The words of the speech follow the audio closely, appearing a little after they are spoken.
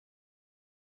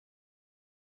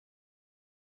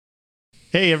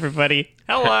Hey, everybody.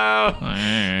 Hello.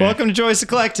 Welcome to Joyce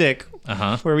Eclectic,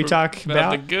 where we talk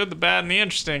About the about... good, the bad, and the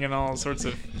interesting, and all sorts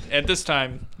of, at this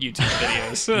time, YouTube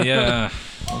videos. Yeah,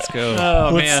 let's go.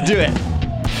 Oh, Let's man. do it.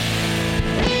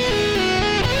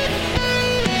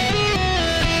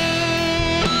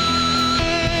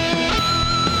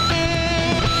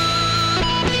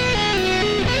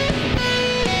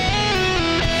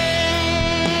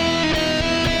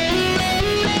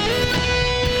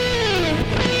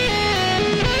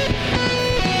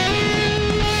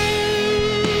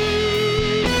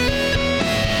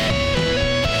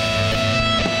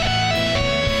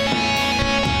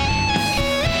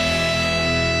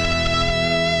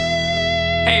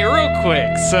 Hey, real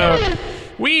quick. So,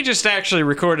 we just actually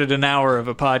recorded an hour of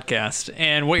a podcast,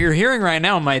 and what you're hearing right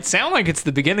now might sound like it's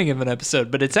the beginning of an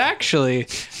episode, but it's actually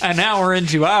an hour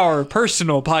into our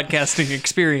personal podcasting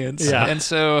experience. Yeah. And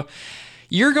so,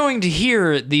 you're going to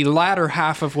hear the latter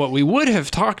half of what we would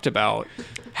have talked about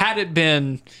had it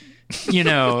been,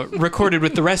 recorded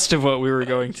with the rest of what we were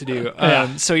going to do.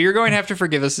 So you're going to have to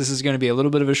forgive us. This is going to be a little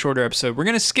bit of a shorter episode. We're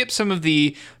going to skip some of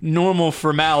the normal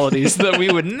formalities that we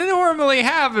would normally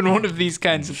have in one of these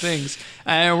kinds of things.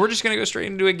 And we're just going to go straight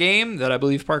into a game that I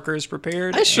believe Parker has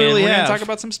prepared. I surely and we're going have. to talk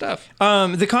about some stuff.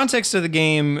 The context of the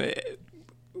game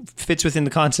fits within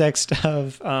the context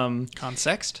of...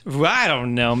 Context? I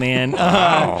don't know, man.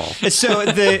 So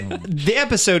the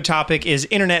episode topic is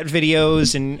internet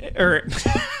videos or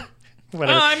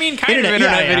whatever. Kind of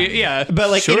internet video. Yeah.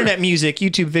 But like Sure. internet music,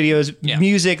 YouTube videos, Yeah.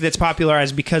 music that's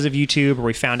popularized because of YouTube or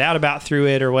we found out about through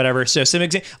it or whatever. So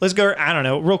let's go, I don't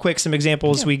know, real quick, some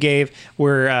examples we gave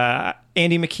were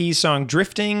Andy McKee's song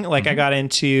Drifting. Like I got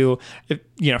into,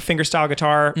 fingerstyle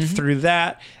guitar through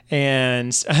that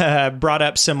and brought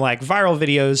up some like viral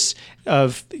videos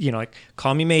of, like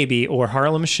Call Me Maybe or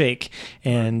Harlem Shake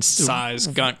and Size,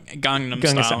 Gangnam Gangnam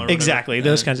Style. Or Style. whatever. Exactly,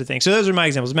 those kinds of things. So those are my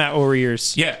examples. Matt, what were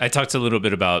yours? Yeah, I talked a little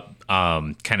bit about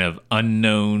kind of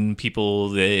unknown people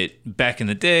that back in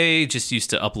the day just used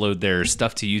to upload their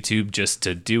stuff to YouTube just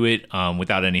to do it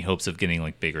without any hopes of getting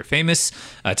like big or famous.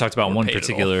 I talked about one paid at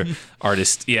particular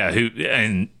artist, for you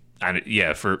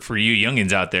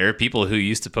youngins out there, people who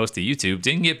used to post to YouTube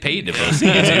didn't get paid to post to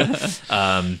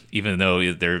YouTube, even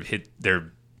though their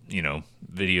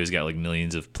videos got like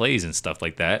millions of plays and stuff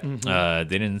like that.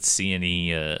 They didn't see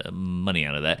any money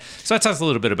out of that. So I talked a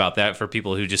little bit about that for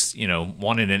people who just,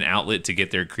 wanted an outlet to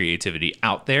get their creativity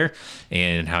out there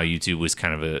and how YouTube was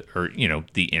kind of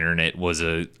the internet was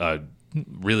a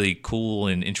really cool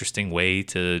and interesting way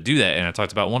to do that. And I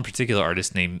talked about one particular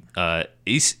artist named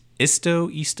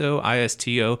Isto,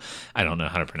 I-S-T-O. I don't know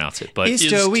how to pronounce it, but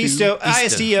Isto,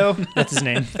 I-S-T-O. That's his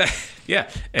name. yeah,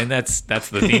 and that's the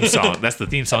theme song. That's the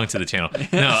theme song to the channel.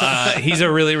 No, he's a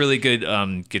really, really good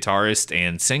guitarist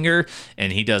and singer,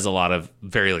 and he does a lot of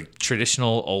very like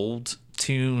traditional old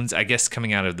tunes, I guess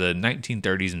coming out of the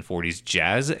 1930s and 40s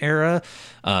jazz era,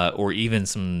 or even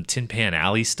some Tin Pan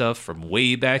Alley stuff from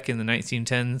way back in the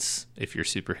 1910s, if you're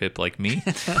super hip like me.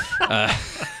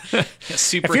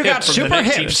 Super If you hip got from super the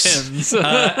hips. 1910s.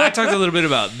 I talked a little bit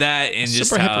about that and just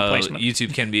Super hip how replacement.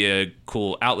 YouTube can be a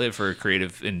cool outlet for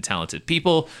creative and talented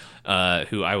people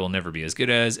who I will never be as good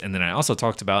as. And then I also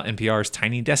talked about NPR's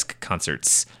Tiny Desk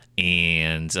concerts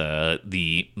and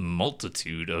the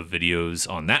multitude of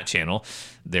videos on that channel.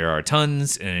 There are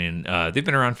tons, and they've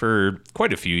been around for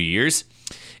quite a few years.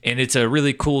 And it's a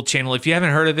really cool channel. If you haven't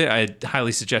heard of it, I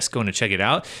highly suggest going to check it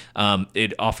out.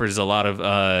 It offers a lot of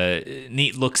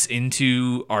neat looks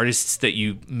into artists that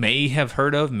you may have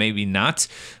heard of, maybe not.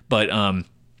 But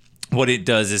what it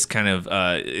does is kind of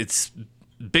it's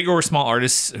big or small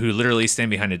artists who literally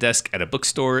stand behind a desk at a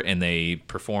bookstore and they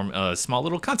perform a small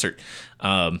little concert.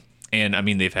 And I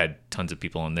mean, they've had tons of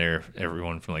people on there,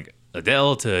 everyone from like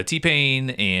Adele to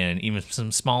T-Pain and even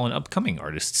some small and upcoming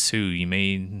artists who you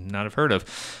may not have heard of.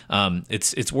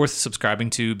 It's worth subscribing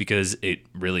to because it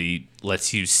really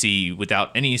lets you see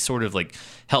without any sort of like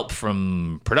help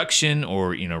from production or,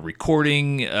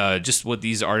 recording, just what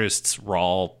these artists'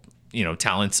 raw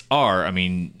talents are. I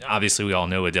mean, obviously we all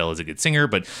know Adele is a good singer,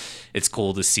 but it's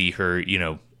cool to see her,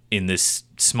 in this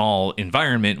small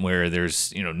environment where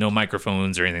there's, no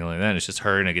microphones or anything like that. It's just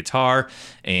her and a guitar.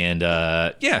 And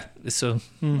so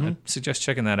I suggest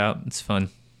checking that out. It's fun.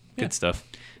 Good stuff.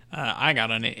 I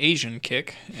got an Asian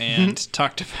kick and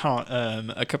talked about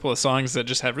a couple of songs that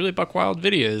just had really buck wild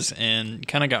videos and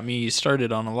kind of got me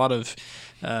started on a lot of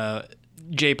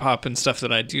J-pop and stuff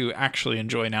that I do actually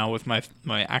enjoy now with my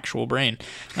actual brain,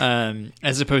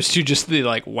 as opposed to just the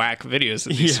like whack videos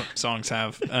that these songs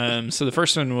have. So the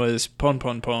first one was Pon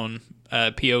Pon Pon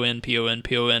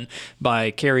Pon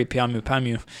by Carrie Pamu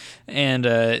Pamu, and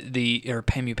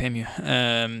Pamu Pamu,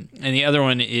 and the other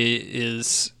one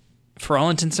is, for all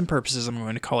intents and purposes, I'm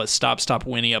going to call it Stop Stop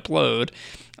Winnie Upload.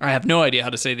 I have no idea how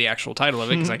to say the actual title of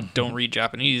it because I don't read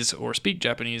Japanese or speak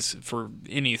Japanese for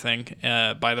anything,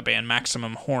 by the band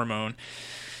Maximum Hormone.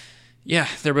 Yeah,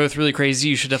 they're both really crazy.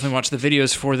 You should definitely watch the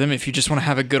videos for them if you just want to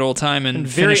have a good old time and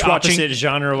Very finish watching. opposite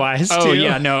genre-wise, too. Oh,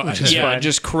 yeah, no. Fun.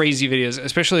 Just crazy videos.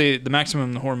 Especially the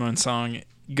Maximum Hormone song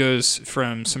goes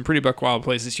from some pretty buck wild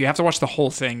places. You have to watch the whole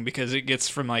thing because it gets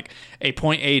from like a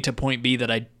point A to point B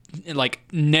that I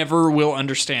never will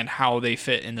understand how they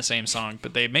fit in the same song,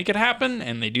 but they make it happen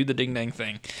and they do the ding dang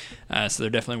thing. So they're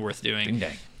definitely worth doing. Ding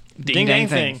dang. Ding dang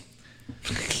thing.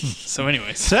 So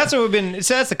anyways, So that's what we've been.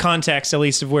 So that's the context, at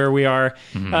least, of where we are.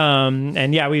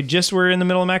 And yeah, we just were in the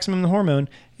middle of Maximum Hormone,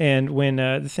 and when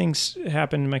the things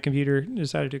happened, my computer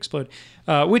decided to explode.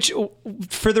 Which,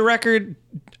 for the record,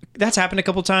 that's happened a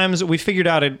couple times. We figured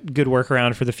out a good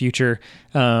workaround for the future,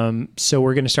 so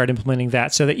we're going to start implementing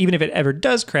that, so that even if it ever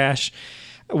does crash,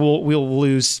 we'll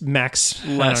lose max.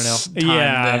 less I don't know.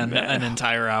 time than an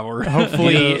entire hour.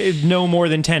 Hopefully, no more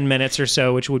than 10 minutes or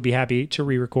so, which would be happy to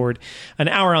re-record. An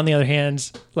hour, on the other hand,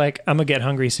 like, I'm gonna get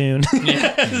hungry soon.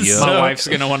 My wife's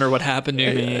gonna wonder what happened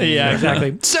to me. Yeah,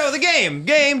 exactly. So the game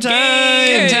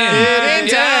time.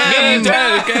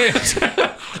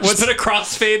 What's put a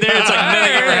crossfade there? It's like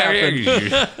nothing ever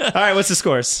happened. All right, what's the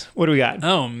scores? What do we got?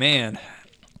 Oh man,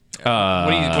 what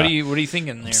are you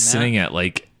thinking there, Matt? Sitting at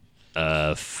like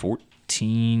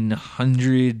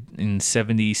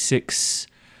 1,476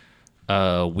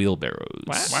 wheelbarrows.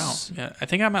 Wow. Yeah, I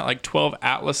think I'm at like 12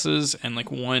 atlases and like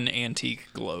 1 antique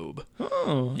globe.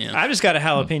 Oh, Yeah. I just got a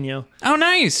jalapeno. Oh,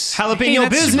 nice. Jalapeno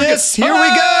that's super business. good. Here we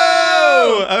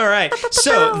go. All right.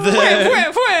 So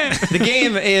the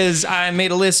game is, I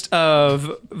made a list of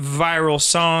viral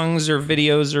songs or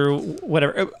videos or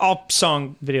whatever, all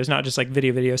song videos, not just like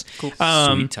video videos. Cool.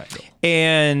 Sweet title.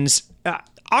 And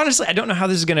honestly, I don't know how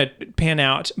this is going to pan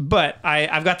out, but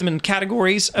I've got them in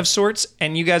categories of sorts,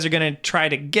 and you guys are going to try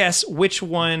to guess which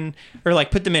one, or like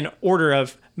put them in order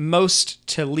of most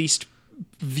to least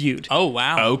viewed. Oh,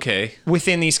 wow. Okay.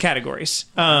 Within these categories.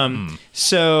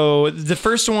 So the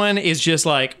first one is just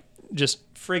friggin'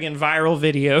 viral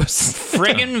videos.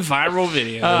 Friggin' viral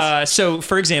videos. So,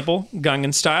 for example,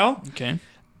 Gangnam Style, Okay.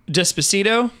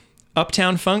 Despacito,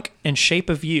 Uptown Funk, and Shape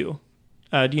of You.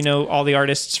 Do you know all the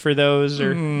artists for those?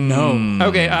 Or No.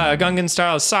 Okay, Gangnam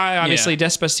Style is Psy. Obviously,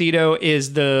 Despacito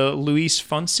is the Luis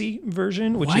Fonsi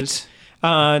version, which What? is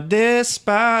Despacito.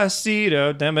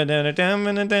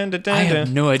 I have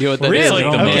no idea what that is. Really? It's like the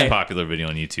Okay. most popular video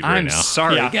on YouTube right I'm now.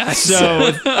 sorry, Yeah. guys. So,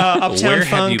 Uptown Where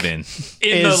Funk. have you been?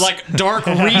 in the is- like dark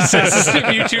recesses of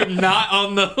YouTube, not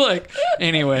on the like.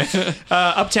 Anyway,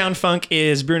 Uptown Funk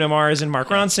is Bruno Mars and Mark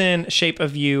Ronson. Shape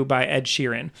of You by Ed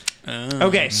Sheeran.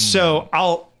 Okay, so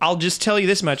I'll just tell you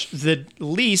this much: the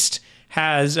least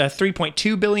has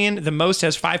 3.2 billion. The most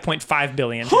has 5.5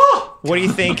 billion. What do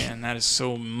you think? man, that is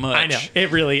so much. I know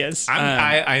it really is.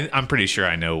 I'm pretty sure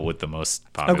I know what the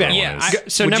most popular Okay. one Yeah.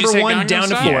 is. So would you number say one Gangnam down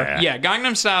to Style? 4. Yeah,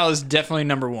 Gangnam Style is definitely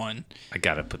number 1. I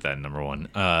gotta put that in number one.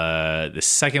 The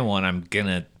second one, I'm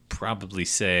gonna probably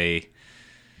say,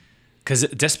 because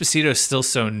Despacito is still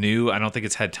so new, I don't think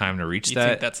it's had time to reach You that.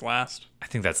 think that's last? I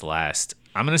think that's last.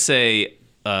 I'm gonna say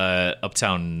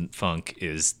Uptown Funk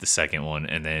is the second one,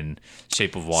 and then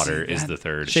Shape of Water is the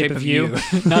third. Shape of You.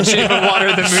 Not Shape of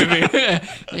Water, the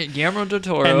movie. Guillermo del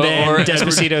Toro. And then or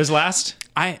Despacito's last.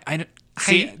 I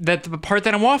see that the part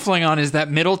that I'm waffling on is that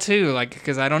middle too, like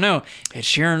because I don't know Ed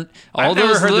Sheeran. I've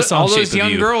never heard the song all Shape those of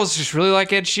young You. girls just really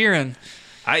like Ed Sheeran.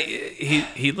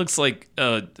 He looks like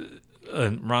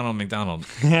Ronald McDonald.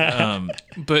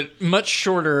 But much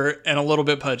shorter and a little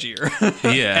bit pudgier.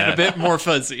 Yeah, and a bit more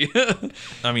fuzzy.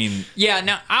 I mean, Yeah,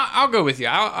 no, I'll go with you.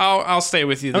 I'll stay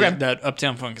with you. Okay. That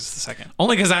Uptown Funk is the second.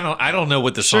 only because I don't know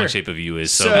what the song Sure. Shape of You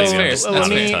is, so, So maybe I'm fair. just Let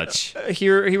out of me- touch.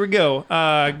 Here we go.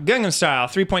 Gangnam Style,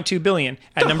 3.2 billion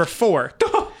at number 4.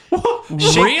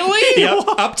 Really? Yep.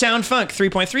 Uptown Funk,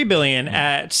 3.3 billion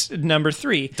at number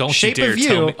 3. Don't you Shape dare of You,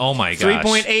 tell me- oh my gosh.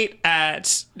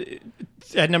 3.8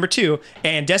 at number 2,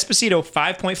 and Despacito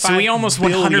 5.5. So we almost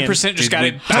billion. 100% just Did got we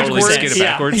it totally backwards. skid it Yeah,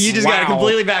 backwards? you just got it Wow.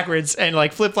 completely backwards and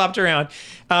like flip flopped around.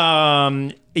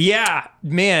 Yeah,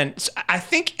 man. I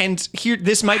think, and here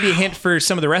this might be a hint for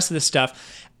some of the rest of this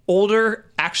stuff. Older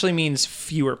actually means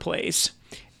fewer plays.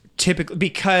 typically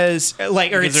because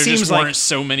like, or Because it there seems just like weren't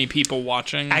so many people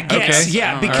watching. I guess, Okay.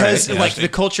 yeah, All because right. like Yeah. the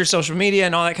culture, social media,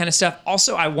 and all that kind of stuff.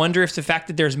 Also, I wonder if the fact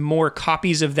that there's more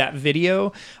copies of that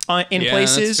video in Yeah,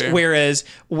 places, that's fair. whereas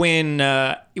when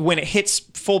it hits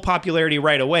full popularity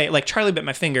right away, like Charlie Bit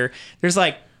My Finger, there's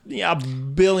like a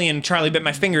billion Charlie Bit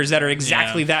My Fingers that are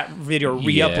exactly Yeah. that video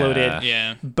re-uploaded.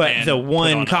 Yeah. But And the put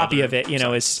one on copy other of it,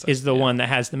 is sites. the one that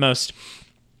has the most.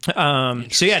 So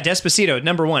yeah, Despacito,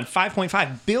 number 1,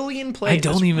 5.5 billion plays. I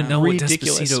don't even know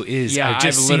Ridiculous. what Despacito is. Yeah, I've just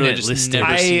I've seen literally it just listed.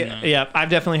 never seen that. I've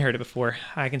definitely heard it before.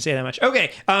 I can say that much. Okay,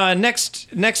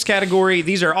 next category.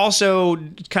 These are also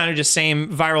kind of just same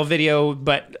viral video,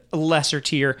 but lesser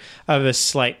tier of a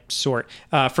slight sort.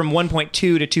 From 1.2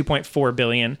 to 2.4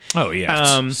 billion. Oh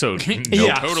yeah. So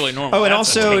Yeah, Totally normal. Oh, and That's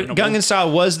also attainable. Gangnam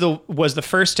Style was the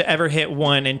first to ever hit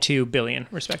 1 and 2 billion,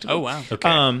 respectively. Oh wow.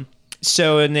 Okay.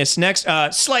 So in this next,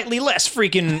 slightly less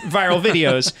freaking viral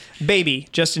videos, Baby,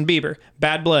 Justin Bieber,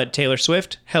 Bad Blood, Taylor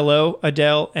Swift, Hello,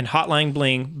 Adele, and Hotline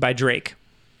Bling by Drake.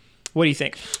 What do you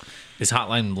think? Is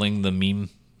Hotline Bling the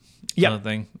meme Yep.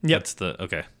 thing? Yep. That's the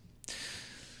okay.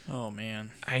 Oh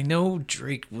man. I know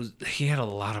Drake he had a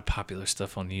lot of popular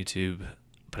stuff on YouTube,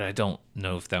 but I don't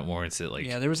know if that warrants it. Like,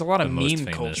 Yeah, there was a lot of the most meme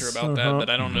famous. culture about that, but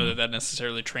I don't know that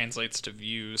necessarily translates to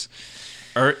views.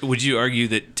 Or would you argue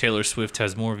that Taylor Swift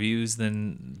has more views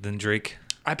than Drake?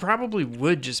 I probably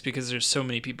would just because there's so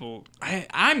many people.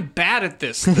 I'm bad at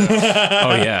this. Though.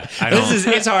 Oh yeah, I don't.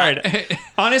 It's hard.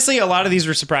 Honestly, a lot of these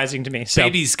were surprising to me. So.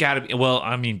 Baby's got to be. Well,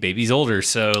 I mean, Baby's older,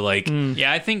 so like,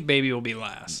 Yeah, I think Baby will be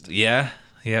last. yeah.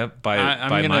 By I'm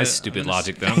my gonna- stupid I'm gonna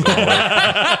logic that I'm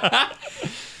going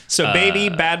with. So Baby,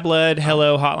 Bad Blood,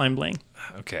 Hello, Hotline Bling.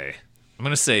 Okay, I'm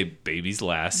gonna say Baby's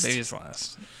last. Baby's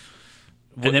last.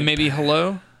 And then maybe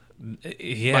Hello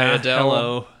Yeah, by Adele.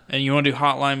 Hello. And you want to do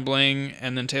Hotline Bling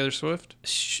and then Taylor Swift?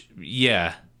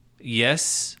 Yeah.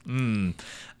 Yes.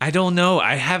 I don't know.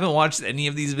 I haven't watched any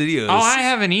of these videos. Oh, I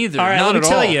haven't either. All right, Not let me at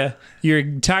tell all. you, you're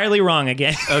entirely wrong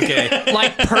again. Okay.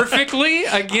 Like perfectly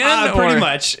again? Pretty or-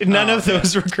 much. None of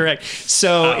those were correct.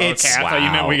 So it's Okay, I thought you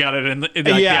meant we got it in the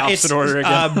it's opposite order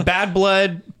again. Bad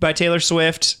Blood by Taylor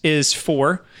Swift is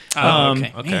 4.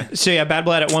 Okay. Okay. So yeah, Bad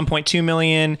Blood at 1.2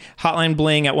 million, Hotline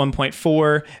Bling at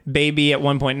 1.4, Baby at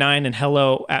 1.9, and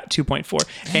Hello at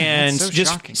 2.4. And so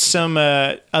just shocking. some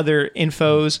other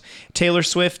infos. Taylor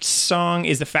Swift's song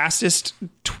is the fastest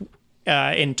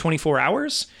in 24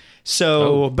 hours.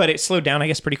 So, but it slowed down, I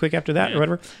guess, pretty quick after that, or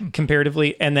whatever,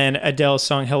 comparatively. And then Adele's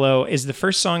song "Hello" is the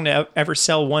first song to ever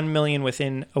sell 1 million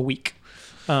within a week.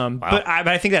 But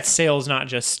I think that's sales, not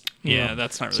just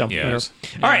That's not really so, Yeah. whatever.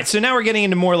 All right, so now we're getting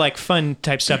into more like fun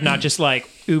type stuff, not just like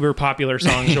uber popular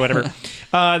songs or whatever.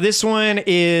 This one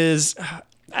is.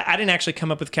 I didn't actually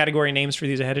come up with category names for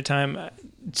these ahead of time,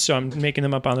 so I'm making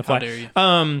them up on the fly. How dare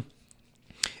you?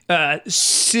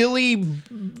 Silly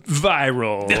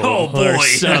viral Oh, or boy.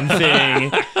 something.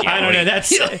 I don't know. wait.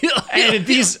 That's and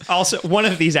these also one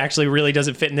of these actually really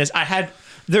doesn't fit in this. I had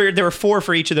there were 4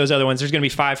 for each of those other ones. There's going to be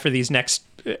 5 for these next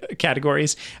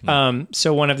categories.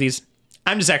 So one of these.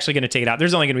 I'm just actually going to take it out.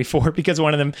 There's only going to be 4 because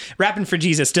one of them, Rapping for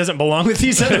Jesus, doesn't belong with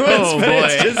these other ones. Oh, but boy.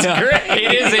 It's just great.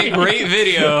 It is a great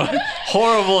video.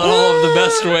 Horrible in all of the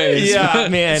best ways. Yeah,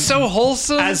 man. So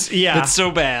wholesome, yeah. but so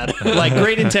bad. Like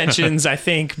great intentions, I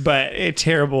think, but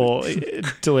terrible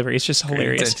delivery. It's just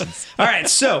hilarious. intentions. All right,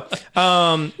 so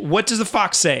what does the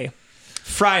fox say?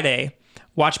 Friday,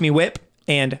 Watch Me Whip,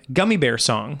 and Gummy Bear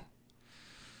Song.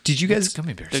 Did you guys?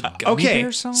 Gummy bears. Okay,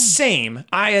 Bear song? same.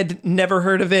 I had never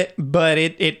heard of it, but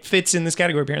it fits in this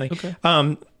category apparently. Okay.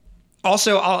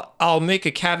 Also, I'll make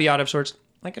a caveat of sorts.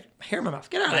 Like a hair in my mouth.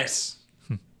 Get out of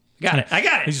there. Got it. I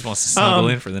got He it. just wants to snuggle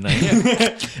in for the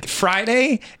night.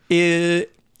 Friday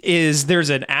is there's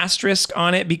an asterisk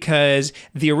on it because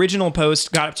the original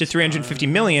post got up to 350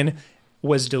 million,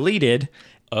 was deleted.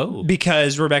 Oh.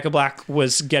 Because Rebecca Black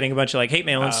was getting a bunch of like hate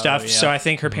mail and stuff. yeah. So I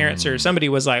think her parents or somebody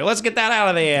was like, let's get that out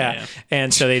of there. Yeah.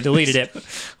 And so they deleted it.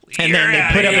 And then they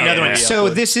put up another one. So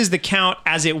this is the count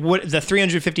as it would, the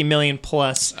 350 million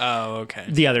plus Oh, okay.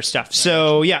 the other stuff.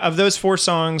 So yeah, of those 4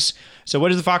 songs. So what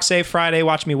does the fox say? Friday,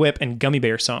 Watch Me Whip, and Gummy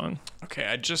Bear Song.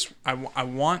 Okay, I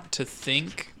want to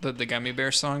think that the Gummy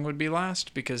Bear song would be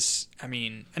last because, I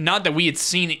mean, not that we had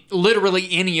seen literally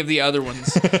any of the other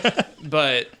ones,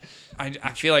 but I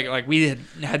feel like we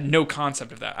had no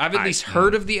concept of that. I've at least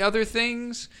heard of the other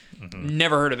things,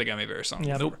 never heard of the Gummy Bear song.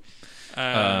 Yeah. before.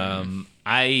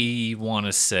 I want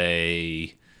to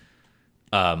say,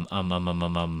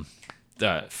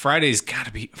 Friday's got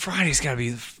to be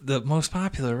the most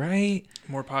popular, right?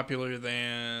 More popular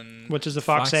than. What does the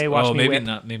fox say? Watch me maybe whip.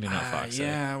 not. Maybe not Fox.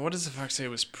 Yeah, what does the fox say? It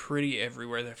was pretty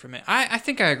everywhere there for me. I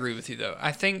think I agree with you though.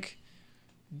 I think.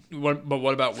 But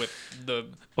what about with the?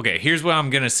 Okay, here's what I'm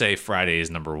gonna say. Friday is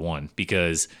number one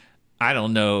because I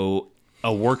don't know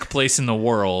a workplace in the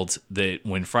world that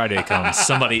when Friday comes,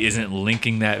 somebody isn't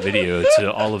linking that video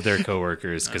to all of their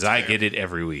coworkers because I get it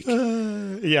every week.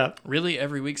 Yeah. Really,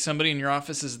 every week somebody in your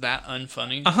office is that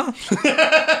unfunny?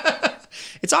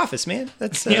 It's Office, man.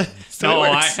 That's the way No, it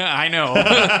works. I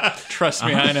know. Trust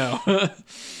me, I know.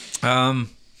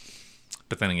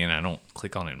 But then again, I don't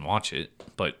click on it and watch it,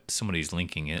 but somebody's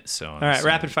linking it. So All right,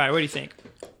 rapid fire. What do you think?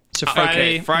 So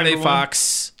Friday, Friday, number one?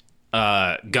 Fox,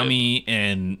 Gummy,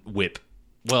 and Whip.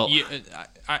 Well,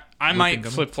 I might and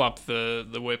gummy? flip flop the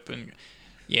whip and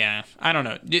yeah, I don't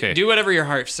know. Okay. Do whatever your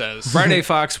heart says. Friday,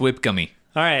 Fox, Whip, Gummy.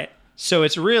 All right. So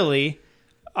it's really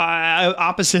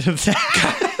opposite of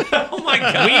that. Oh my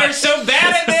god, we are so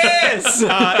bad at this.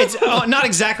 It's not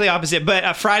exactly opposite,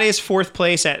 but Friday is fourth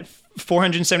place at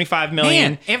 475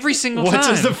 million. Man, every single What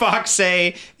time. does the Fox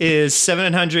say is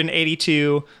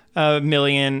 782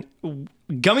 million.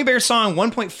 Gummy Bear song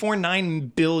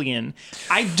 1.49 billion.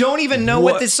 I don't even know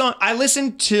what this song. I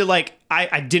listened to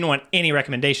I didn't want any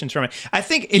recommendations from it. I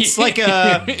think it's like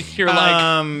a You're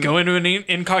like go into an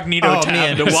incognito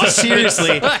tab to watch.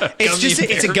 seriously, it's Gummy just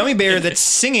it's a bear. gummy bear that's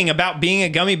singing about being a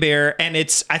gummy bear, and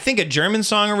it's I think a German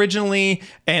song originally,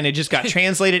 and it just got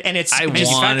translated, and it's I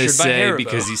just want to manufactured by say Haribo.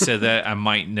 because you said that I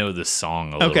might know the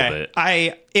song a little bit.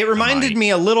 It reminded might. me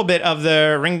a little bit of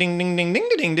the ring ding ding ding ding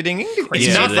ding ding ding ding. It's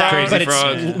Yeah, not the that, Crazy but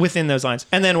Frog. it's within those lines.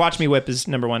 And then Watch Me Whip is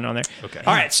number one on there. Okay.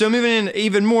 All right. So moving in,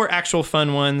 even more actual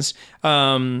fun ones.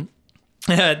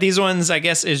 These ones, I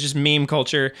guess, is just meme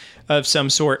culture of some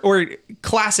sort, or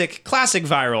classic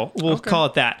viral. We'll call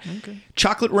it that. Okay.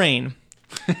 Chocolate Rain,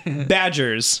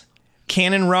 Badgers,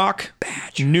 Cannon Rock,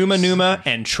 Numa Numa,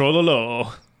 and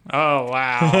Trololo. Oh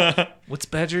wow. What's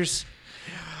Badgers?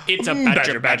 It's a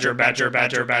badger, badger, badger,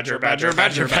 badger, badger, badger,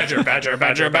 badger, badger, badger,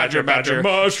 badger, badger, badger,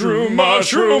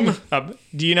 mushroom.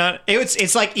 Do you not?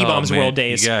 It's like E-Bomb's World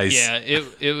Days. You guys. Yeah,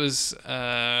 it was.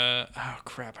 Oh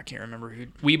crap, I can't remember who.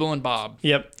 Weeble and Bob.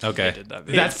 Yep. Okay. did that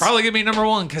video. That's probably gonna be number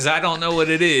one because I don't know what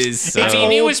it is. So. It's I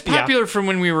mean, it old, was popular from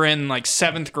when we were in like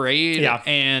 7th grade, Yeah.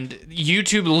 and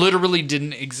YouTube literally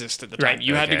didn't exist at the time. Right.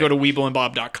 You had to Okay. go to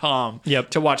weebleandbob.com Yep.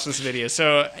 to watch this video.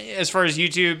 So as far as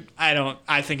YouTube,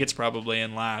 I think it's probably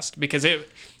in last because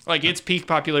its peak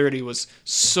popularity was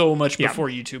so much Yeah. before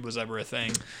YouTube was ever a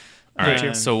thing. All right.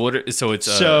 Um, So it's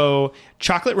So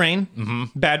Chocolate Rain,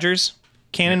 Badgers,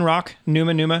 Cannon Rock,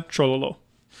 Numa Numa, Trololo.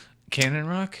 Cannon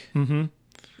Rock.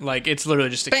 Like it's literally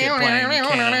just a kid playing Canon.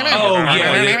 Oh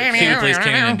yeah, kid who plays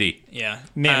Cannon and D. yeah,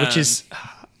 Man, which is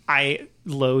I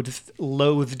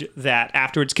loathed that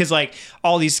afterwards because like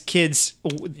all these kids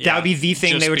that would be the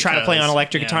thing just they would try to play on because,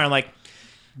 electric yeah. guitar. I'm like,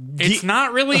 it's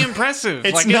not really impressive.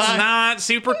 It's It's not- not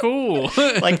super cool.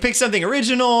 like pick something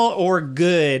original or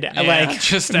good. Like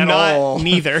just at not all.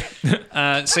 neither.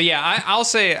 So yeah, I'll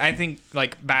say I think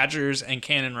like Badgers and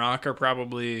Cannon Rock are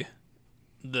probably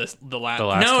the last. The last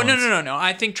No. ones.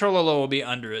 I think Trololo will be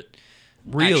under it.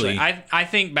 Really? Actually, I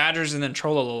think Badgers and then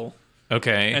Trololo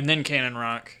Okay. and then Cannon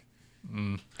Rock.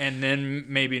 And then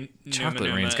maybe Chocolate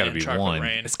Numa Rain's got to and be Chocolate one.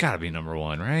 Rain. It's got to be number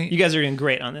one, right? You guys are doing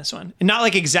great on this one. Not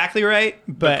like exactly right,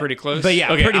 but pretty close? But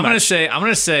yeah, Okay, pretty I'm much.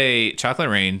 gonna say Chocolate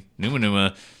Rain, Numa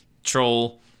Numa,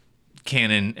 Troll,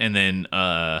 Cannon, and then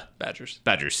Badgers.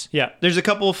 Yeah, there's a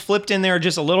couple flipped in there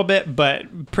just a little bit,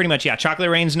 but pretty much, yeah. Chocolate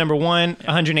Rain's number one,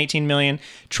 118 million.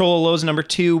 Trollolo's number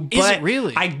two. But Is it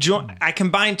really? I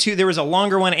combined two. There was a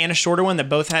longer one and a shorter one that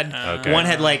both had. Okay. One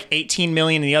had like 18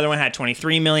 million, and the other one had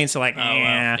 23 million. So like, Oh, wow.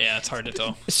 yeah. Yeah, it's hard to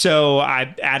tell. So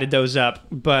I added those up,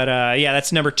 but yeah,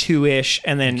 that's number 2-ish,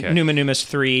 and then Okay. Numa Numa's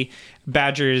 3.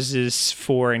 Badgers is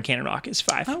 4, and Cannon Rock is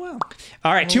 5. Oh wow.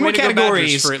 All right, two more Way to go,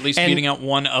 categories Badgers, for at least and- beating out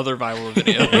one other viral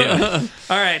video.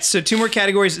 All right, so 2 more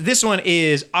categories. This one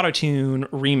is autotune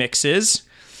remixes,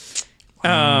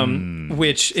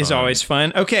 which is always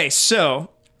fun. Okay, so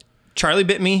Charlie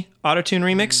Bit Me autotune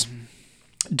remix,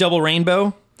 Double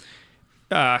Rainbow,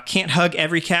 Can't Hug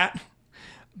Every Cat,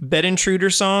 Bed Intruder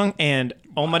song, and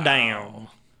Oh My Damn.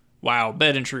 Wow,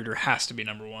 Bed Intruder has to be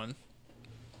number one.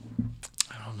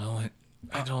 I don't know it.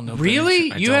 I don't know.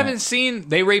 Really? I You don't. haven't seen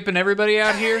They Raping Everybody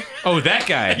Out Here? Oh, that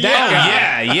guy.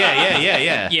 guy.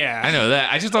 Yeah. Yeah. I know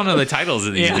that. I just don't know the titles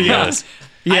of these Yeah. videos.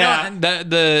 Yeah. I don't,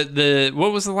 the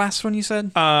what was the last one you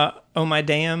said? Oh My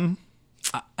Damn.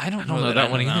 I don't know that that I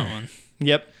know one either. that one.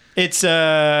 Yep. It's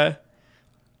well,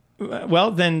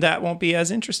 then that won't be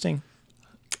as interesting.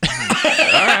 All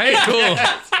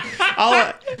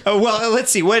right, cool. Well,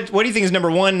 let's see. What do you think is number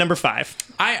 1, number 5?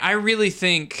 I really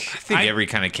think. I think every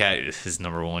kind of cat is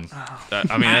number 1.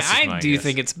 I mean, that's just I my do guess.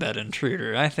 think it's Bed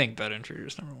Intruder. I think Bed Intruder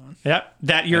is number 1. Yep,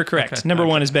 that you're correct. okay, Number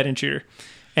 1 is Bed Intruder,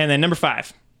 and then number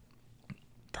 5,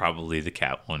 probably the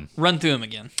cat one. Run through them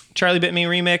again. Charlie Bit Me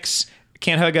remix,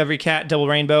 Can't Hug Every Cat, Double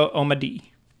Rainbow, Oh My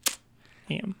D.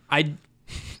 Damn.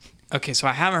 Okay, so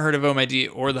I haven't heard of Oh My D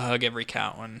or the Hug Every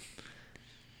Cat one.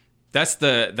 That's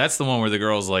the one where the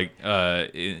girl's like, I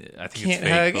think it's Can't fake,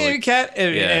 hug but, every like, cat,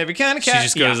 every kind of cat. She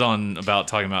just goes on about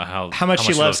talking about how much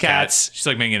she loves cats. She's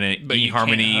like making an But you can't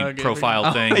hug eHarmony every-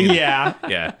 profile thing. Yeah,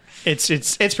 Yeah. it's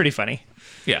pretty funny.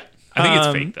 Yeah. I think it's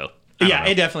fake though. I don't Yeah, know.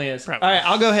 it definitely is. Probably. All right,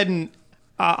 I'll go ahead and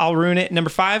I'll ruin it. Number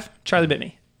 5, Charlie Bit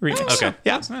Me remix. Okay.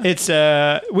 Yeah, it's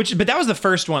but that was the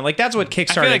first one. Like that's what I feel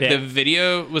kickstarted like it. the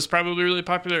video was probably really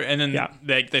popular, and then Yeah.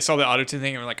 they saw the auto-tune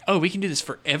thing and were like, oh, we can do this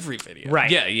for every video. Right.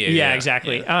 Yeah,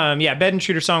 exactly. Bed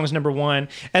Intruder song was number 1,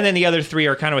 and then the other 3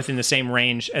 are kind of within the same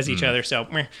range as each other. So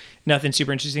nothing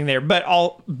super interesting there. But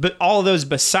all of those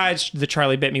besides the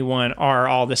Charlie Bit Me one are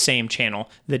all the same channel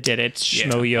that did it.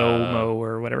 Shmo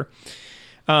or whatever.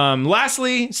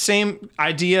 Lastly, same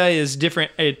idea is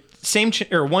different.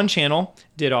 One channel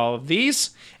did all of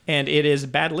these, and it is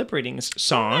Bad Lip Readings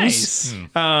songs.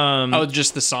 Oh,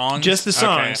 just the songs? Just the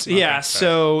songs. Okay, Yeah. okay.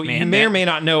 So Man, you may or may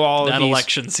not know all of That these.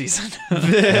 election season.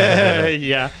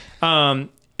 Yeah.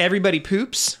 Everybody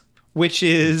Poops, which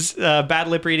is Bad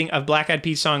Lip Reading of Black Eyed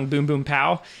Peas song Boom Boom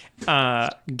Pow.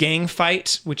 Gang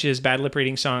Fight, which is Bad Lip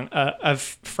Reading song of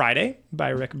Friday by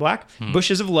Rebecca Black.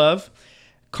 Bushes of Love,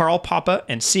 Carl Papa,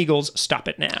 and Seagulls Stop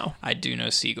It Now. I do know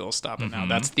Seagull. Stop it now.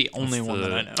 That's the only one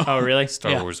that I know. Oh, really?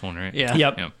 Star Wars one, right? Yeah.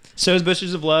 Yep. Yep. So is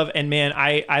Bushes of Love, and man,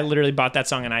 I literally bought that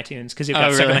song on iTunes because it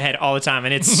got stuck in really? my head all the time,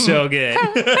 and it's so good.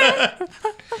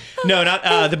 No,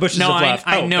 not the Bushes No, of Love.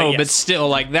 I know, yes. but still,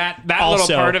 like that Also-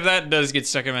 little part of that does get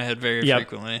stuck in my head very Yep.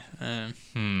 frequently.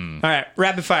 All right,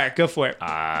 rapid fire, go for it.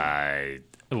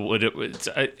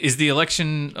 Is the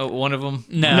election one of them?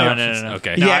 No.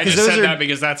 Okay. Yeah, I 'cause just those said are- that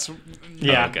because that's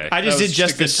Yeah, okay. I just that did was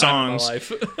just a the good time in my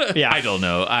songs. life. Yeah, I don't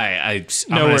know. I'm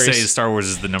No gonna worries. say Star Wars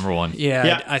is the number 1. Yeah,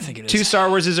 Yeah, I think it is. 2 Star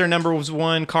Wars is our number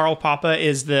 1. Carl Papa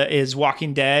is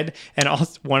Walking Dead, and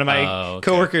also one of my okay.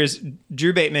 coworkers,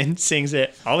 Drew Bateman, sings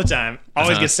it all the time.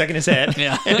 Always gets stuck in his head.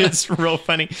 Yeah. And it's real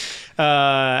funny.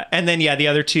 And then the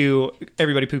other 2,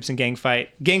 Everybody Poops and Gang Fight.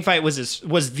 Gang Fight was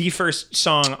the first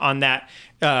song on that.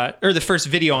 Or the first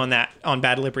video on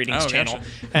Bad Lip Reading's channel, gotcha.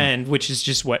 and which is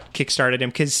just what kickstarted him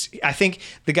because I think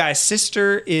the guy's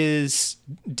sister is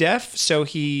deaf, so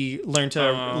he learned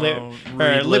to lip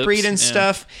read and lips, yeah.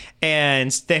 stuff, and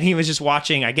then he was just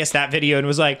watching, I guess, that video and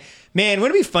was like, "Man,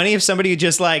 wouldn't it be funny if somebody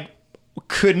just like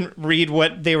couldn't read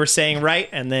what they were saying right?"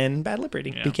 And then Bad Lip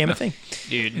Reading became a thing.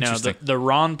 Dude, no, the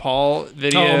Ron Paul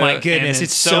video. Oh my goodness, and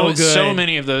it's so good. So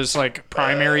many of those like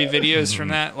primary videos from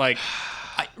that, like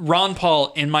Ron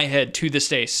Paul in my head to this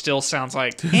day still sounds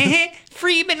like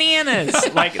free bananas.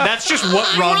 Like that's just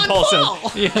what Ron Paul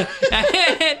sounds.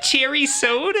 Yeah. Cherry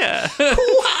soda.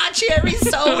 Cherry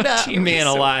soda, man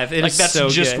alive! It Like is that's so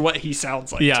just good. what he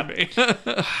sounds like Yeah. to me.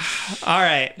 All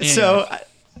right, so.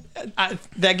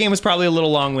 That game was probably a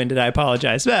little long-winded. I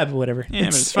apologize, but whatever. Yeah, but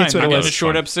it's fine. It's what I it got was. a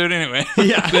short episode anyway.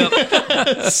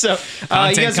 Yeah. So, you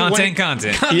guys Content. You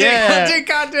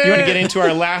want to get into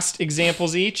our last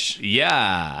examples each?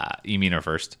 Yeah. You mean our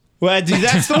first? Well, dude,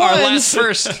 that's the Our one. last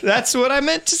first. That's what I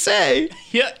meant to say.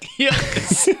 Yeah.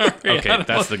 Sorry. Okay,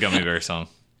 that's the Gummy Bear song.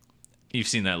 You've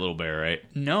seen that little bear, right?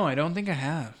 No, I don't think I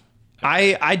have.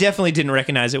 I definitely didn't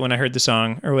recognize it when I heard the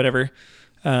song or whatever.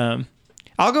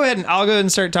 I'll go ahead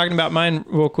and start talking about mine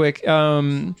real quick.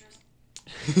 We're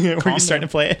starting to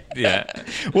play it. Yeah.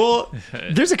 Well,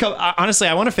 there's a couple. Honestly,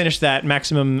 I want to finish that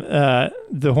Maximum,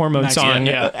 the hormone song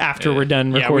after we're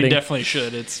done Yeah, recording. we definitely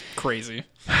should. It's crazy.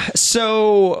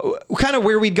 So, kind of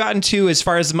where we'd gotten to as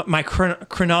far as my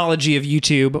chronology of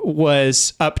YouTube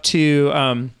was up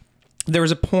to. There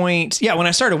was a point, when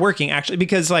I started working actually,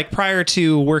 because like prior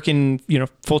to working,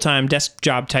 full-time desk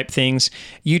job type things,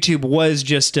 YouTube was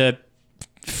just a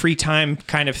free time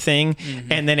kind of thing,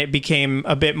 and then it became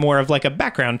a bit more of like a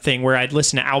background thing where I'd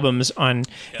listen to albums on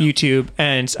YouTube,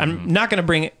 and I'm not going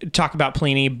to talk about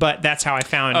Pliny, but that's how I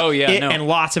found it, and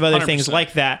lots of other 100%. things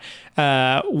like that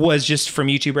was just from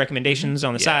YouTube recommendations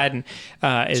on the side, and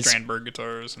Strandberg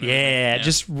guitars. And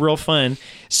just real fun.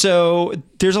 So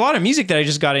there's a lot of music that I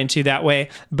just got into that way,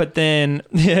 but then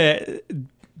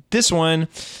this one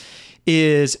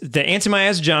is the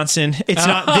Antimaeus Johnson. It's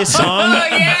not this song,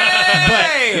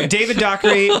 David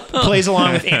Dockery plays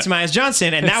along with Ansel Myers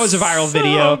Johnson, and that was a viral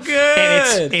video. good.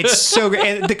 And it's so great.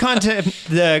 And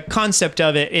the concept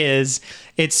of it is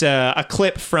it's a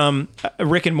clip from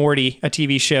Rick and Morty, a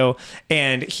TV show,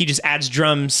 and he just adds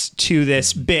drums to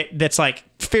this bit that's like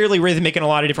fairly rhythmic in a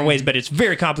lot of different ways, but it's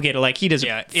very complicated. Like he does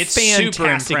a it's fantastic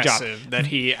super job. impressive that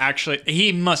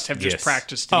he must have just Yes.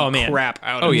 practiced the crap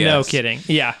out of it. yeah. No Yes. kidding.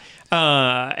 Yeah.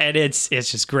 And it's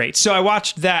just great. So I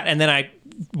watched that, and then I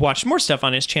watched more stuff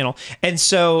on his channel. And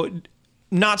so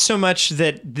not so much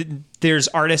that there's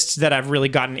artists that I've really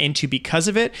gotten into because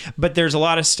of it, but there's a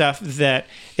lot of stuff that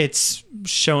it's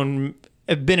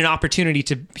been an opportunity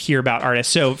to hear about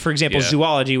artists. So for example, Yeah.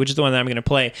 Zoology, which is the one that I'm going to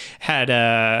play, had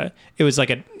it was like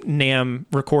a NAMM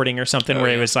recording or something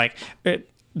where it was like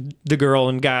the girl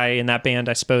and guy in that band,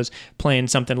 I suppose, playing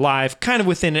something live, kind of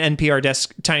within an NPR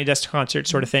Tiny Desk concert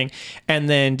sort of thing. And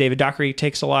then David Dockery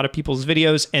takes a lot of people's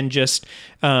videos and just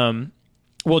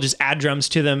will just add drums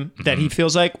to them that he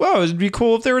feels like, whoa, it would be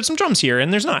cool if there were some drums here,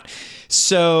 and there's not.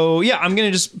 So yeah, I'm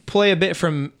gonna just play a bit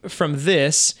from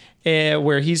this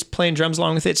where he's playing drums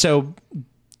along with it. So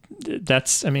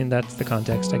that's the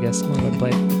context, I guess. I'm gonna play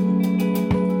it.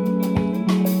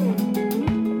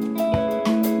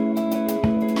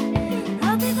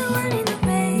 I'll be the one in the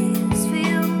race for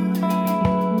you.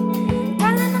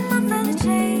 Darling, I'm up for the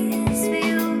chase for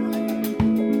you.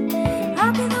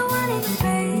 I'll be the one in the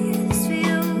race for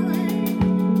you.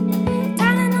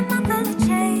 Darling, I'm up for the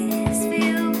chase for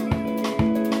you.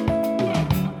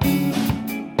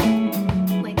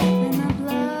 Wake up in my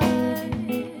blood.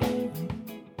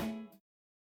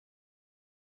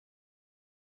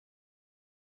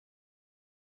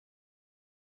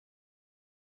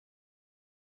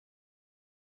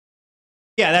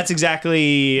 Yeah, that's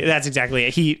exactly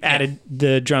it. He added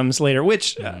the drums later,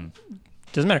 which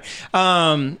doesn't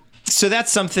matter. So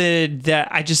that's something that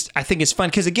I think is fun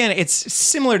because again, it's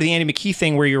similar to the Andy McKee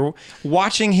thing where you're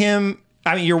watching him.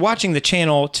 I mean, you're watching the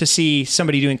channel to see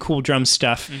somebody doing cool drum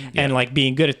stuff and like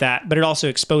being good at that, but it also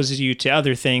exposes you to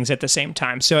other things at the same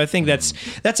time. So I think that's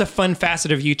a fun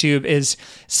facet of YouTube is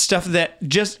stuff that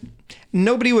just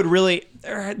nobody would really.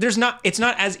 It's not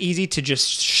as easy to just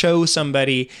show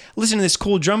somebody, listen to this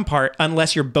cool drum part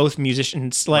unless you're both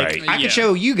musicians. Like Right. I could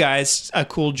show you guys a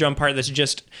cool drum part that's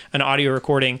just an audio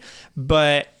recording,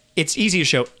 but it's easy to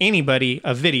show anybody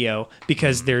a video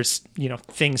because there's,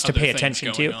 things to Other pay things attention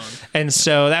going to. on. And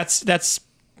so that's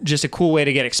just a cool way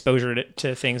to get exposure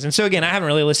to things. And so again, I haven't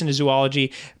really listened to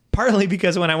Zoology partly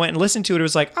because when I went and listened to it, it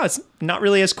was like, oh, it's not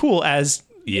really as cool as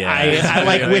Yeah. I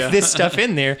like with this stuff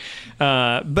in there.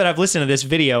 But I've listened to this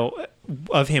video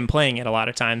of him playing it a lot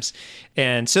of times.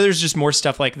 And so there's just more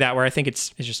stuff like that where I think it's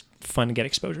just fun to get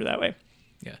exposure that way.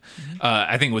 Yeah.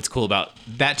 I think what's cool about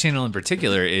that channel in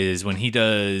particular is when he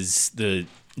does the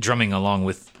drumming along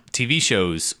with TV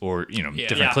shows or, different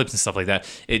Yeah. clips and stuff like that,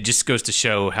 it just goes to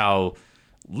show how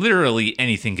literally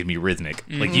anything can be rhythmic.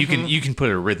 Like you can put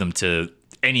a rhythm to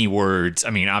any words. I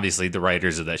mean, obviously the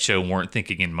writers of that show weren't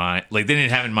thinking in mind, like they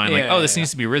didn't have in mind, like, Yeah, oh, this yeah.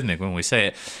 needs to be rhythmic when we say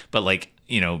it. But like,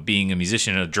 being a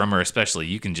musician, a drummer especially,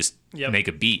 you can just make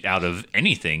a beat out of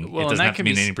anything. Well, It and doesn't that have to can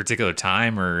be be in any particular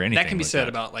time or anything. That can be like said that.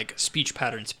 about like speech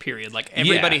patterns, period. Like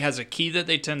everybody Yeah. has a key that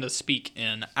they tend to speak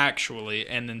in actually,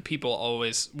 and then people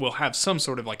always will have some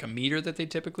sort of like a meter that they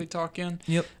typically talk in.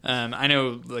 Yep. I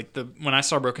know like when I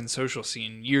saw Broken Social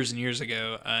Scene years and years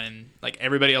ago, and like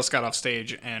everybody else got off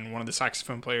stage, and one of the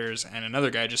saxophone players and another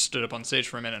guy just stood up on stage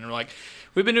for a minute and were like,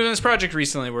 "We've been doing this project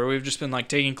recently where we've just been like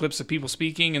taking clips of people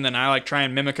speaking, and then I like try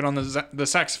and mimic it on the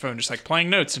saxophone, just like playing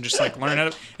notes and just like learn how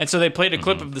to." And so they played a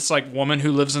clip of this like woman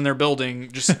who lives in their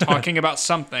building just talking about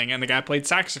something, and the guy played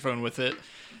saxophone with it,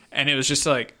 and it was just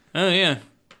like, oh yeah,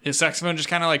 his saxophone just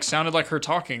kind of like sounded like her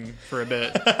talking for a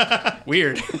bit.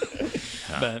 Weird,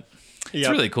 but It's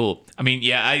really cool. I mean,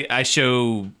 yeah, I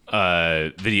show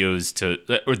videos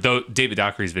to David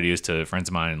Dockery's videos to friends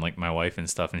of mine and like my wife and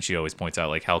stuff, and she always points out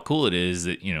like how cool it is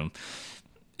that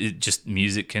it just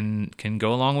music can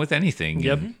go along with anything.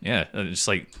 Yep. And, yeah, just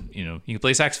like you can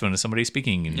play saxophone to somebody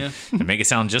speaking and, Yeah. and make it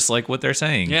sound just like what they're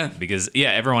saying. Yeah. because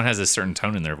everyone has a certain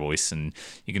tone in their voice, and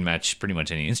you can match pretty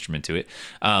much any instrument to it.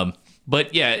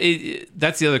 But yeah,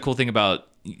 that's the other cool thing about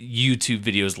YouTube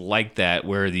videos like that,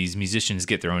 where these musicians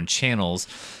get their own channels.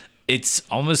 It's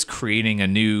almost creating a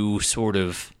new sort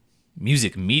of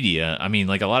music media. I mean,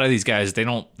 like a lot of these guys, they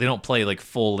don't play like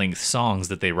full length songs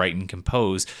that they write and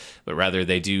compose, but rather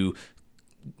they do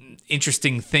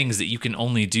interesting things that you can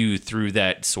only do through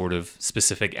that sort of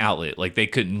specific outlet. Like they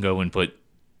couldn't go and put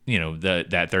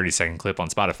that 30-second clip on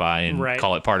Spotify and Right.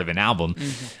 call it part of an album.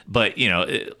 But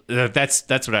that's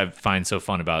what I find so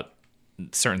fun about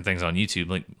certain things on YouTube,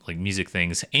 like music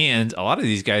things, and a lot of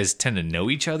these guys tend to know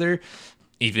each other,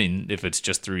 even if it's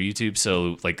just through YouTube.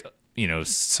 So like,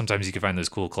 sometimes you can find those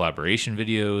cool collaboration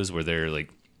videos where they're like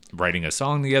writing a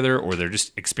song together, or they're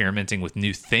just experimenting with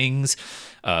new things,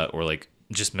 or like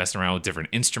just messing around with different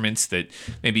instruments that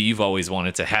maybe you've always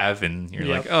wanted to have, and you're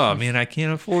like, oh man, I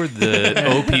can't afford the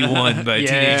OP1 by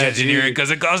Teenage Engineering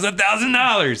because it costs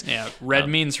 $1,000. Yeah, Red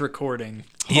Means Recording.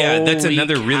 Yeah, that's Holy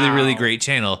another really, really cow. great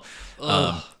channel.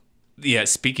 Yeah,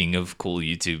 speaking of cool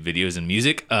YouTube videos and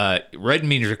music, Red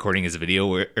Means Recording is a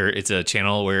video or it's a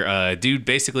channel where dude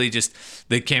basically just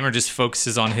the camera just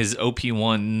focuses on his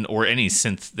OP1 or any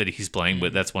synth that he's playing,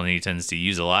 but that's one that he tends to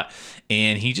use a lot,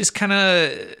 and he just kind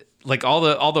of like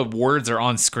all the words are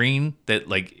on screen that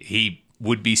like he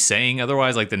would be saying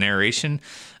otherwise, like the narration.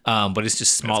 But it's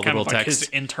just small It's kind little of like text. his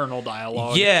internal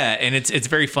dialogue. Yeah, and it's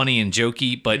very funny and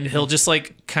jokey, but he'll just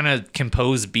like kind of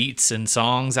compose beats and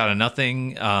songs out of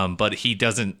nothing. But he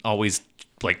doesn't always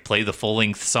like play the full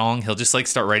length song. He'll just like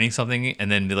start writing something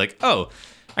and then be like, oh,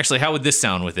 actually, how would this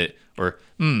sound with it? Or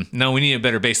no, we need a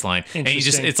better bass line. And he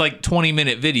just it's like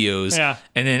 20-minute videos. Yeah.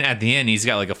 And then at the end, he's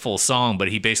got like a full song, but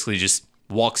he basically just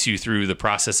walks you through the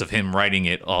process of him writing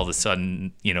it all of a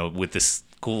sudden, with this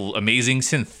cool, amazing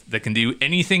synth that can do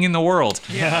anything in the world.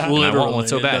 Yeah. And I want one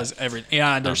so it bad. does everything.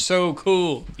 Yeah, they're so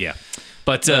cool. Yeah.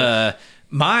 But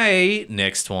my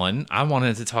next one, I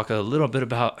wanted to talk a little bit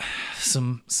about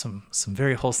some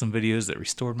very wholesome videos that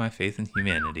restored my faith in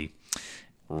humanity.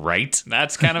 Right?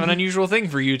 That's kind of an unusual thing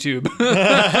for YouTube.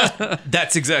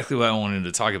 That's exactly why I wanted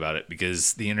to talk about it,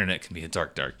 because the internet can be a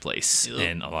dark, dark place.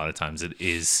 And a lot of times it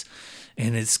is.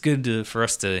 And it's good for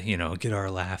us to, get our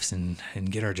laughs and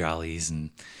get our jollies and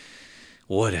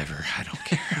whatever. I don't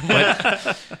care.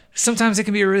 But sometimes it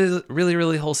can be a really, really,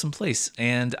 really wholesome place.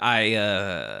 And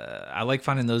I like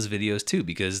finding those videos too,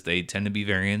 because they tend to be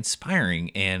very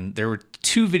inspiring. And there were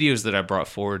two videos that I brought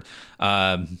forward.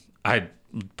 I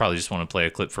probably just want to play a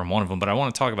clip from one of them, but I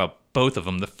want to talk about both of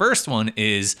them. The first one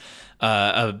is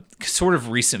a sort of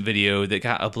recent video that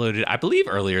got uploaded, I believe,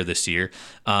 earlier this year.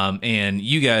 And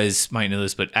you guys might know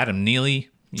this, but Adam Neely,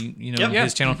 you know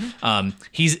his channel.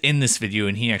 He's in this video,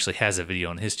 and he actually has a video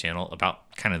on his channel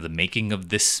about kind of the making of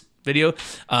this video.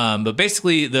 But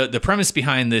basically, the premise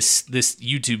behind this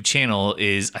YouTube channel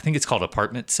is, I think it's called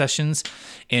Apartment Sessions.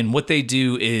 And what they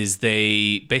do is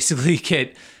they basically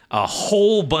get a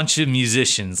whole bunch of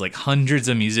musicians, like hundreds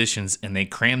of musicians, and they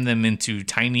cram them into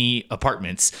tiny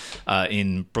apartments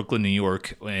in Brooklyn, New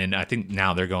York. And I think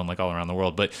now they're going like all around the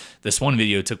world. But this one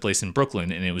video took place in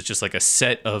Brooklyn, and it was just like a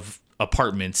set of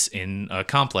apartments in a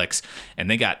complex, and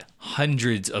they got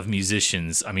hundreds of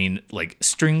musicians. I mean, like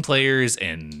string players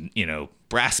and,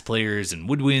 brass players and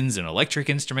woodwinds and electric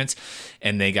instruments,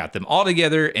 and they got them all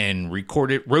together and they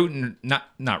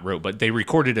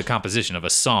recorded a composition of a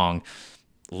song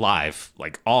live,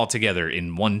 like all together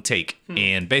in one take.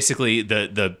 And basically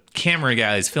the camera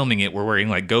guys filming it were wearing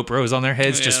like GoPros on their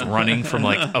heads, just running from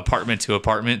like apartment to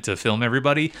apartment to film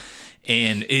everybody.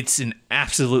 And it's an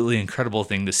absolutely incredible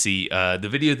thing to see. The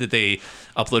video that they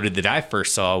uploaded that I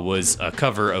first saw was a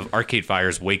cover of Arcade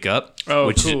Fire's Wake Up,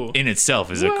 which cool. in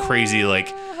itself is a crazy,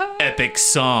 like, epic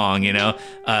song,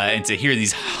 and to hear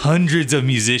these hundreds of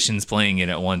musicians playing it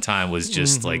at one time was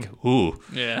just like, ooh.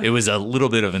 Yeah. It was a little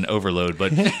bit of an overload.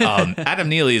 But Adam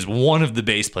Neely is one of the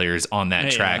bass players on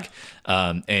that track.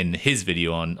 And his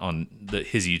video on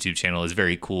his YouTube channel is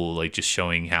very cool, like just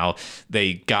showing how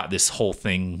they got this whole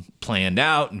thing planned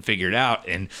out and figured out.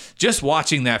 And just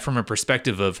watching that from a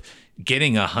perspective of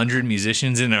getting 100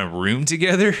 musicians in a room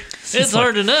together. It's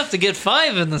hard enough to get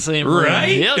 5 in the same room.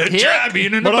 Right? Good job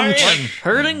being in a band.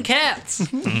 Herding cats.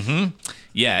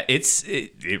 Yeah,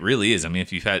 it really is. I mean,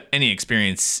 if you've had any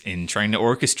experience in trying to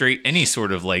orchestrate any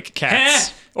sort of like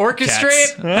Cats.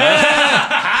 Orchestrate.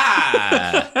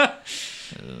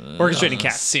 Orchestrating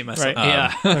cats. See myself. Right?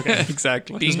 Yeah. Okay.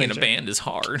 Exactly. being in a band is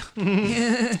hard.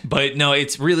 But no,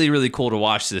 it's really, really cool to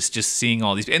watch this, just seeing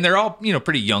all these, and they're all,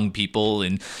 pretty young people,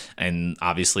 and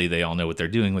obviously they all know what they're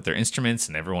doing with their instruments,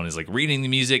 and everyone is like reading the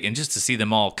music, and just to see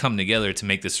them all come together to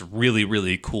make this really,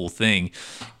 really cool thing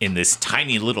in this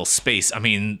tiny little space. I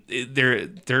mean, there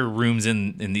are rooms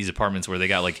in these apartments where they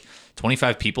got like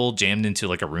 25 people jammed into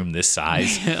like a room this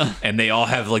size, and they all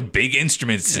have like big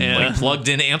instruments and like plugged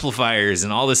in amplifiers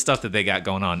and all this stuff that they got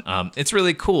going on. It's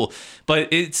really cool, but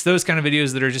it's those kind of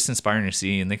videos that are just inspiring to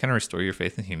see, and they kind of restore your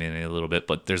faith in humanity a little bit.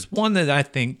 But there's one that I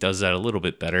think does that a little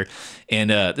bit better, and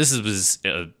this was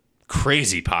a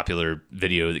crazy popular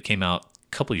video that came out a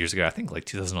couple years ago, I think like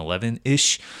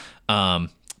 2011-ish.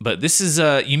 But this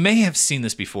is you may have seen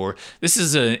this before. This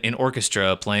is an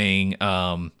orchestra playing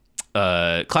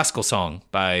classical song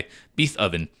by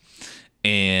Beethoven,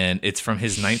 and it's from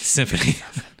his Ninth Symphony.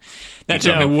 That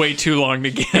took me way too long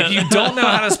to get. If you don't know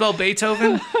how to spell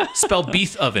Beethoven, spell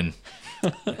Beethoven.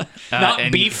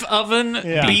 Not beef oven,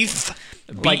 beef.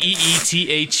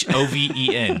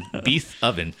 Beethoven.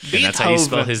 Beethoven. And that's how you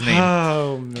spell his name.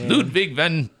 Oh man. Ludwig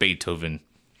van Beethoven.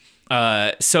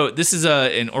 So this is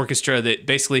an orchestra that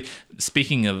basically,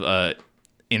 speaking of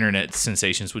internet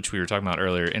sensations, which we were talking about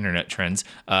earlier, internet trends,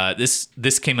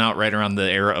 this came out right around the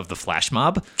era of the flash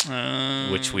mob,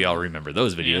 which we all remember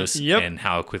those videos and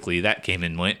how quickly that came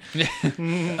and went.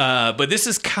 But this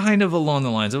is kind of along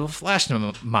the lines of a flash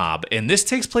mob, and this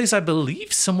takes place, I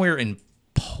believe, somewhere in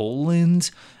Poland.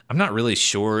 I'm not really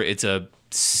sure. It's a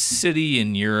city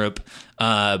in Europe,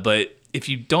 but if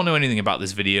you don't know anything about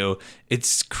this video,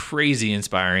 it's crazy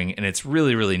inspiring, and it's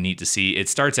really, really neat to see. It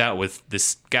starts out with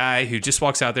this guy who just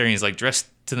walks out there, and he's like dressed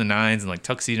to the nines and like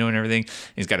tuxedo and everything.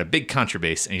 He's got a big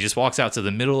contrabass, and he just walks out to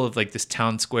the middle of like this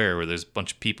town square where there's a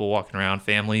bunch of people walking around,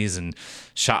 families and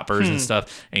shoppers and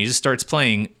stuff, and he just starts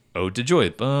playing Ode to Joy.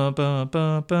 Bum, bum,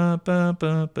 bum, bum, bum,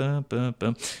 bum, bum, bum, bum.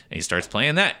 And he starts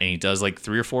playing that, and he does like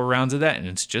 3 or 4 rounds of that, and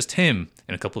it's just him.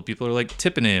 And a couple of people are like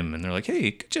tipping him, and they're like,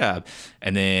 "Hey, good job."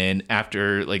 And then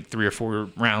after like 3 or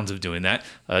 4 rounds of doing that,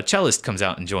 a cellist comes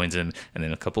out and joins him, and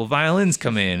then a couple of violins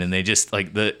come in, and they just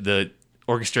like the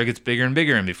orchestra gets bigger and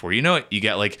bigger, and before you know it, you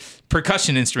got like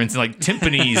percussion instruments and like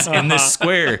timpanis in this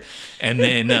square, and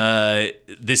then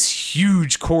this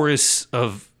huge chorus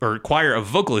or choir of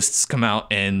vocalists come out,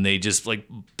 and they just like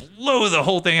blow the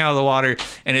whole thing out of the water,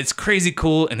 and it's crazy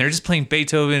cool, and they're just playing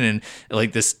Beethoven, and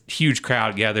like this huge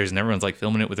crowd gathers, and everyone's like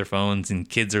filming it with their phones, and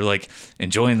kids are like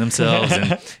enjoying themselves,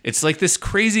 and it's like this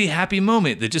crazy happy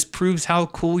moment that just proves how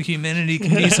cool humanity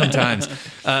can be sometimes.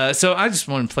 So I just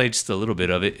want to play just a little bit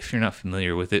of it if you're not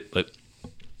familiar with it, but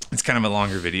it's kind of a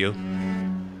longer video.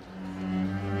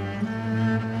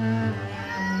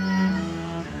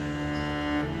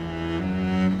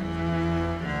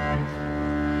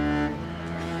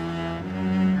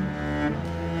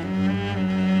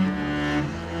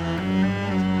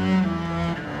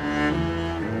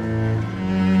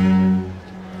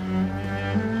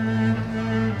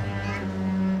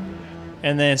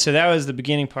 And then, so that was the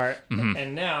beginning part.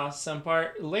 And now some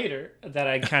part later that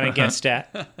I kind of guessed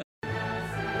at.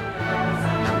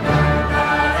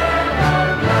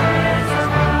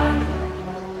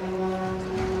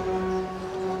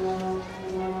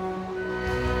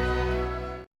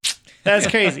 That's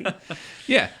crazy.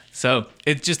 Yeah. So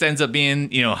it just ends up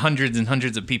being, hundreds and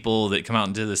hundreds of people that come out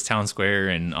into this town square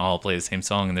and all play the same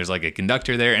song. And there's like a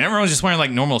conductor there, and everyone's just wearing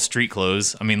like normal street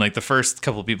clothes. I mean, like the first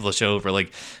couple of people to show up are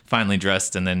like finely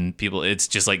dressed, and then it's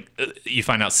just like you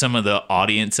find out some of the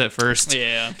audience at first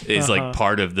is like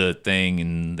part of the thing,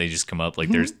 and they just come up. Like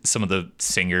there's some of the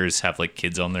singers have like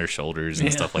kids on their shoulders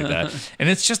and stuff like that. And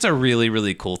it's just a really,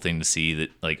 really cool thing to see that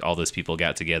like all those people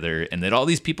got together and that all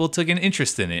these people took an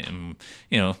interest in it. And,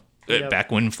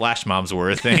 back when flash mobs were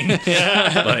a thing.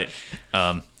 But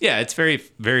it's very,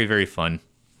 very, very fun.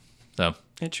 So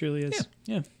It truly is.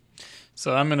 Yeah.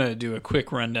 So I'm going to do a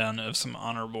quick rundown of some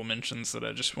honorable mentions that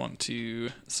I just want to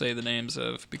say the names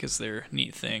of because they're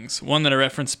neat things. One that I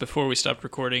referenced before we stopped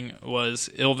recording was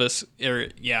Ylvis.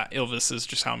 Ylvis is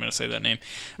just how I'm going to say that name.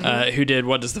 Who did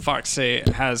What Does the Fox Say?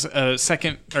 Has a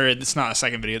second, or it's not a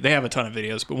second video. They have a ton of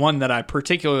videos, but one that I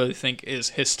particularly think is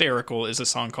hysterical is a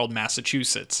song called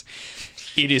Massachusetts.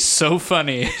 It is so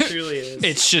funny. It truly is.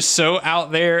 It's just so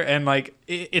out there, and like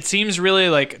it seems really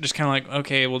like just kind of like,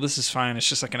 okay, well, this is fine. It's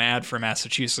just like an ad for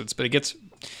Massachusetts, but it gets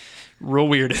real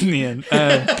weird in the end.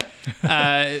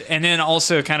 And then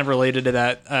also kind of related to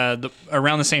that,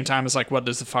 around the same time as like What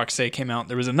Does the Fox Say came out,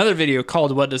 there was another video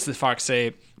called What Does the Fox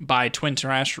Say by Twin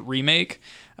Trash Remake.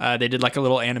 They did like a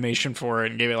little animation for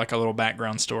it and gave it like a little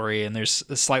background story, and there's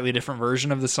a slightly different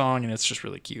version of the song, and it's just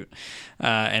really cute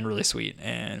and really sweet,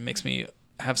 and it makes me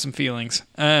have some feelings.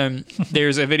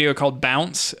 There's a video called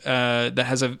Bounce that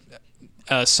has a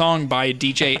song by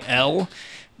DJ L,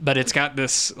 but it's got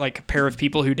this like pair of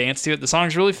people who dance to it. The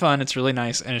song's really fun, it's really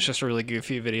nice, and it's just a really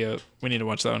goofy video. We need to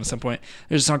watch that one at some point.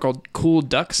 There's a song called Cool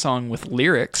Duck Song with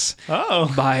Lyrics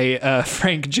by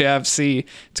Frank JFC.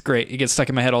 It's great. It gets stuck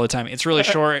in my head all the time. It's really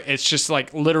short. It's just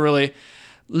like literally,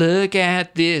 look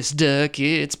at this duck,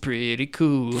 it's pretty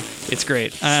cool. It's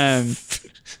great.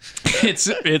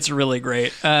 It's really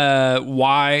great.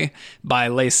 Why by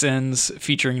Les Sins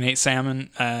featuring Nate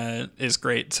Salmon is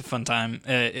great. It's a fun time.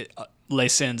 Les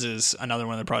Sins is another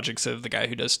one of the projects of the guy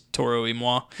who does Toro y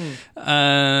Moi.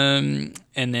 And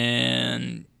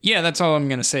then Yeah, that's all I'm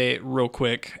going to say real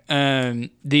quick.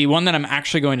 The one that I'm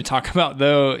actually going to talk about,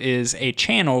 though, is a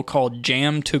channel called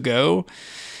Jam to Go.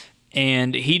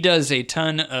 And he does a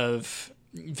ton of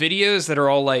videos that are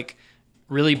all like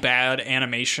really bad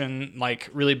animation, like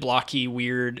really blocky,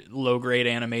 weird, low-grade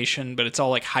animation, but it's all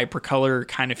like hypercolor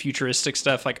kind of futuristic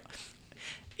stuff. Like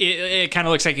it kind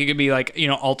of looks like it could be like, you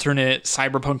know, alternate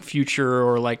cyberpunk future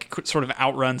or like sort of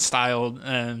Outrun style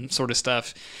sort of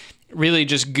stuff. Really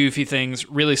just goofy things,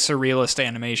 really surrealist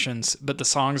animations, but the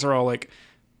songs are all like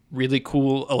really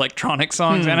cool electronic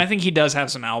songs. And I think he does have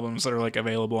some albums that are like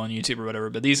available on YouTube or whatever,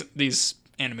 but these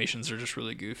animations are just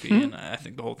really goofy, and I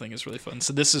think the whole thing is really fun.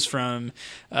 So this is from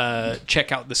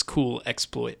check out this cool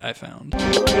exploit I found.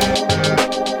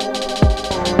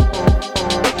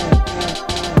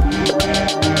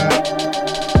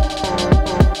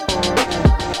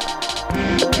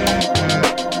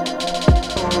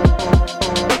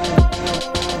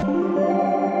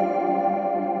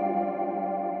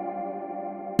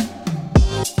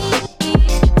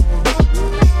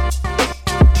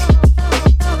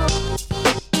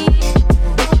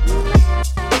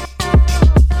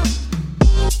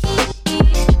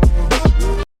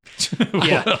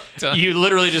 Yeah, you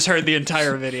literally just heard the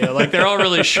entire video. Like they're all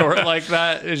really short like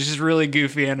that. It's just really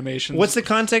goofy animations. What's the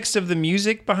context of the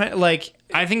music behind? Like,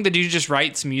 I think the dude just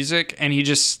writes music and he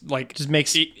just like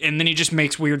makes and then he just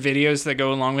makes weird videos that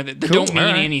go along with it. They Cool. don't mean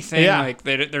All right. anything. Yeah. Like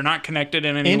they're not connected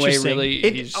in any way. interesting. Really,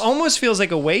 It He's- almost feels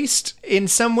like a waste in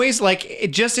some ways. Like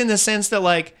just in the sense that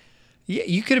like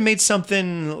you could have made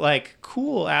something like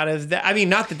cool out of that. I mean,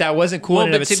 not that that wasn't cool Well,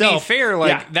 in but and of to itself. be fair, like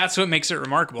Yeah. that's what makes it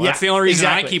remarkable. Yeah, That's the only reason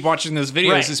exactly. I keep watching those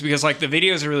videos Right. is because like the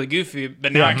videos are really goofy,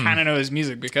 but now I kind of know his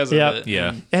music because Yeah. of it.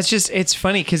 Yeah. That's just, it's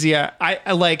funny because I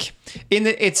like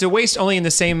it's a waste only in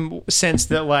the same sense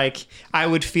that like I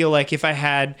would feel like if I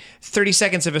had 30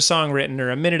 seconds of a song written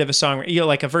or a minute of a song, you know,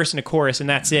 like a verse and a chorus and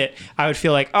that's it, I would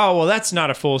feel like, oh well, that's not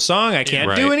a full song, I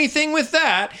can't do Right. anything with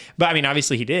that. But I mean,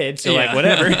 obviously he did, so like Yeah.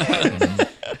 whatever.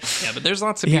 Yeah, but there's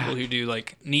lots of people who do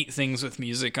like neat things with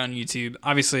music on YouTube.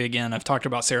 Obviously, again, I've talked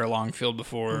about Sarah Longfield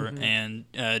before, and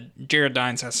Jared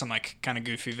Dines has some like kind of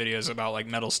goofy videos about like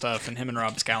metal stuff, and him and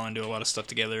Rob Scallon do a lot of stuff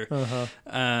together.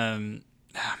 Man,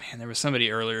 there was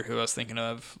somebody earlier who I was thinking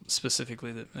of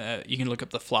specifically that you can look up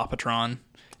the Flopatron.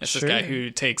 It's Sure. this guy who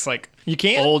takes like You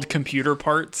can? old computer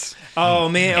parts Oh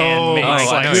man, and oh makes my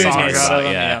like I know songs what you're out talking of them.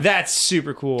 about, yeah. that's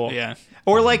super cool. Yeah.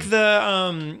 Or like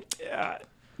the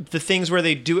things where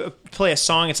they play a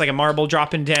song, it's like a marble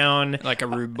dropping down. Like a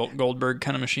Rube Goldberg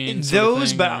kind of machine. sort of Those,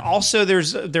 thing, but yeah. also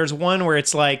there's one where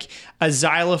it's like a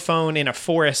xylophone in a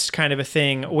forest kind of a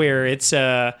thing where it's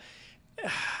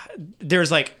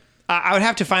there's like I would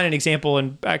have to find an example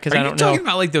and because I Are you don't know. talking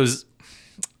about like those?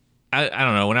 I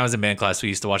don't know. When I was in band class, we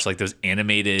used to watch like those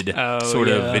animated sort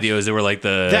yeah. of videos that were like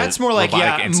the. That's more like,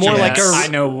 robotic yeah, more like instruments. a- I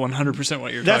know 100%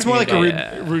 what you're That's talking more like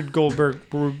about. a Rube Goldberg,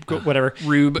 whatever.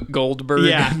 Rube Goldberg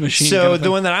Yeah. machine. So kind of the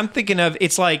thing. one that I'm thinking of,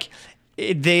 it's like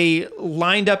they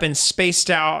lined up and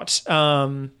spaced out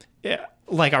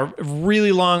like a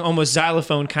really long, almost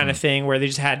xylophone kind of thing where they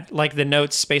just had like the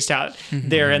notes spaced out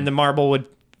there and the marble would,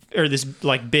 or this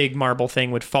like big marble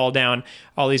thing would fall down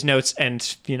all these notes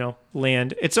and, you know,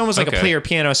 land. It's almost like a Okay. player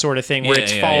piano sort of thing where Yeah,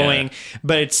 it's yeah, following, yeah.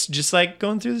 but it's just like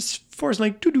going through this forest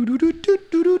like okay.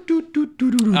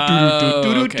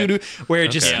 where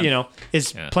it just, Okay. you know,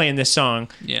 is Yeah. playing this song.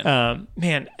 Yeah.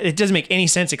 Man, it doesn't make any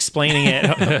sense explaining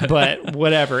it, but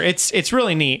whatever. It's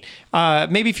really neat.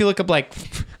 Maybe if you look up like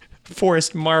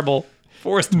forest marble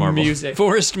Forest marble music.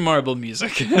 Forest Marble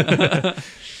music.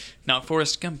 Not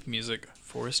Forrest Gump music.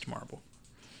 Forest Marble.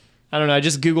 I don't know. I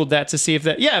just Googled that to see if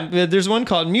that. Yeah, there's one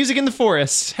called Music in the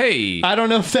Forest. Hey, I don't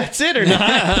know if that's it or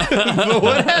not, but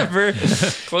whatever.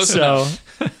 Close So,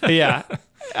 enough. yeah.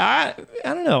 I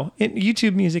don't know.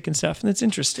 YouTube music and stuff, and it's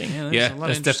interesting. There's yeah, a lot of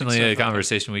that's interesting definitely a stuff out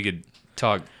conversation we could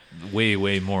talk way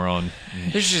more on.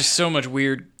 there. There's just so much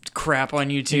weird crap on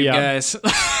YouTube, Yeah. guys.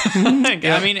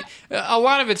 I mean, a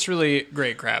lot of it's really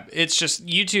great crap. It's just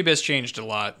YouTube has changed a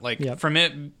lot. Like Yep. from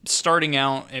it starting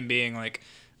out and being like,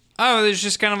 oh, there's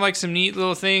just kind of like some neat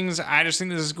little things. I just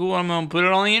think this is cool. I'm going to put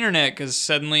it on the internet because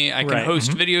suddenly I can Right.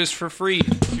 host videos for free.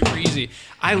 Super easy.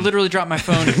 I literally dropped my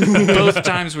phone both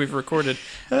times we've recorded.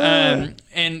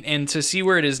 And to see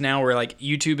where it is now, where like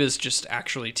YouTube is just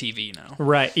actually TV now.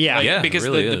 Right. Yeah. Like, Yeah, it because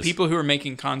really the is. people who are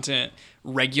making content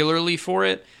regularly for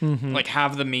it like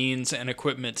have the means and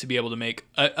equipment to be able to make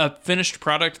a finished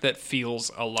product that feels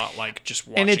a lot like just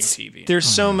watching and it's TV. there's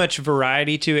so much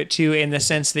variety to it too, in the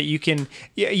sense that you can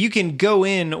go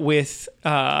in with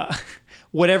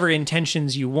whatever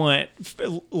intentions you want.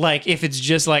 Like if it's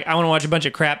just like, I want to watch a bunch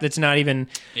of crap that's not even,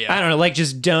 Yeah. I don't know, like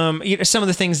just dumb. You know, some of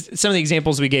the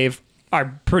examples we gave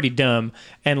are pretty dumb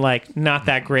and like not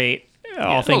that great.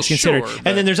 All things Well, considered. sure, And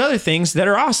but- then there's other things that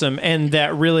are awesome and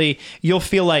that really you'll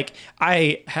feel like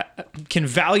I can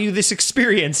value this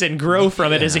experience and grow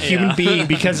from it as a human being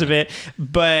because of it.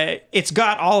 But it's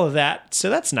got all of that, so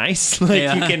that's nice. Like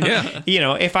Yeah. you can, you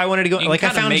know, if I wanted to go, You like can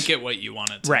I kinda found make it what you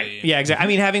want it to right, be. yeah, exactly. I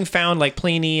mean, having found like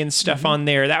Pliny and stuff on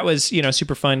there, that was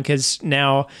super fun because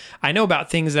now I know about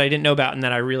things that I didn't know about and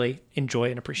that I really enjoy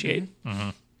and appreciate.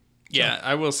 Yeah,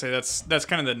 I will say that's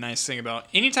kind of the nice thing about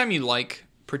anytime you like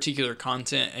particular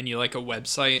content and you like a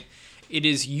website, it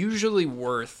is usually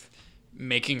worth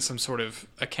making some sort of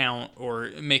account or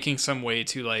making some way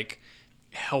to like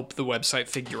help the website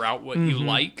figure out what you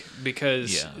like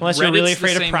because Unless you're really Reddit's the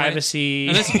afraid of same way.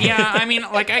 privacy. Yeah, I mean,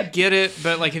 like I get it,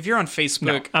 but like if you're on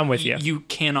Facebook, I'm with you. You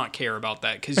cannot care about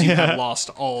that because you have lost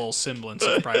all semblance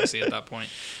of privacy at that point.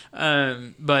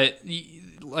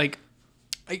 Like,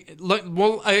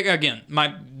 again, my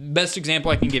best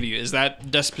example I can give you is that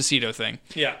Despacito thing.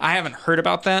 Yeah. I haven't heard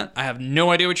about that. I have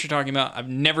no idea what you're talking about. I've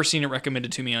never seen it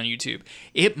recommended to me on YouTube.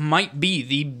 It might be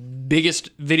the biggest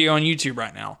video on YouTube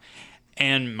right now.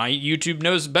 And my YouTube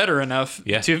knows better enough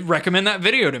to recommend that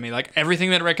video to me. Like everything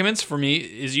that it recommends for me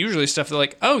is usually stuff that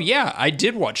like, oh yeah, I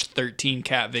did watch 13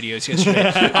 cat videos yesterday.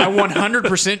 I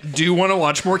 100% do want to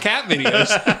watch more cat videos.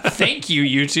 Thank you,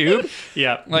 YouTube.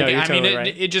 Yeah, Like, no, you're I totally mean,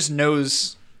 right. it just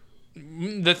knows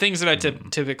the things that I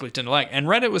typically tend to like. And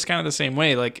Reddit was kind of the same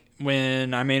way. Like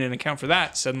when I made an account for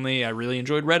that, suddenly I really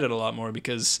enjoyed Reddit a lot more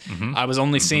because I was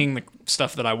only seeing the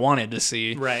stuff that I wanted to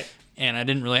see. Right. And I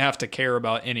didn't really have to care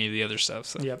about any of the other stuff.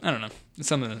 So Yep. I don't know. It's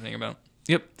something to think about.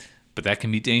 Yep. But that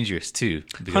can be dangerous too,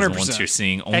 because 100%. once you're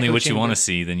seeing only Echo what you want chamber. to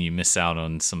see, then you miss out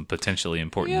on some potentially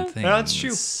important things. No, that's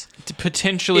true.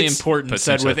 Potentially It's important,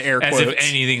 said with air quotes. As if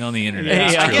anything on the internet Yeah,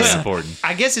 is I truly guess- important.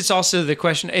 I guess it's also the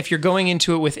question if you're going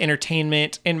into it with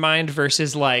entertainment in mind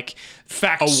versus like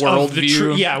facts A of the worldview.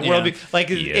 truth. Yeah, Yeah. worldview. Like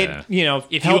Yeah. it,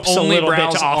 if helps you a only little bit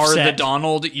browse to are the offset.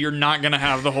 Donald, you're not going to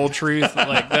have the whole truth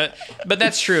like that. But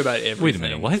that's true about everything. Wait a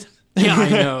minute, what? Yeah, I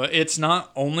know. It's not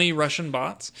only Russian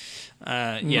bots.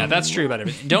 Yeah, that's true about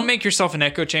everything. Don't make yourself an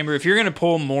echo chamber. If you're going to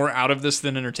pull more out of this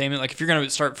than entertainment, like if you're going to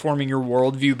start forming your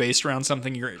worldview based around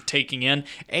something you're taking in,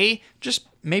 A, just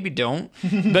maybe don't.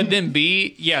 But then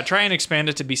B, yeah, try and expand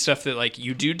it to be stuff that like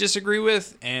you do disagree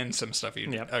with and some stuff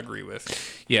you agree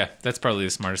with. Yeah, that's probably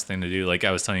the smartest thing to do. Like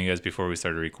I was telling you guys before we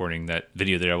started recording that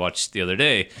video that I watched the other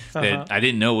day that I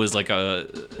didn't know was like a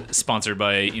sponsored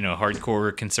by,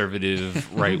 hardcore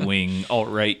conservative right-wing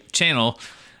alt-right channel.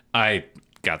 I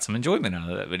got some enjoyment out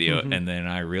of that video and then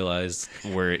I realized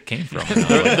where it came from. And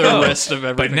I was like, The rest of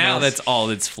everything but now else. that's all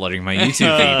that's flooding my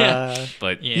YouTube feed.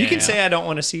 But Yeah. You can say I don't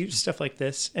want to see stuff like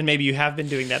this, and maybe you have been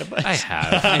doing that a bunch. I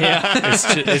have. Yeah.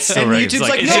 It's so And right. YouTube's It's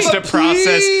like, It's No, just a but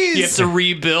process. please! You have to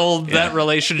rebuild that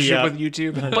relationship Yeah. with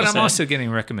YouTube. But I'm also getting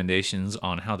recommendations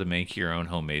on how to make your own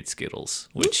homemade Skittles,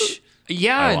 which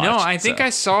Yeah, I no, watched, I think so. I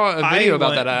saw a video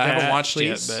about want that. I haven't that, watched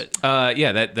please. it, but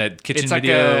that kitchen it's like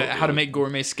video. a how to make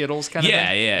gourmet Skittles kind of Yeah,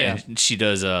 thing. yeah. And she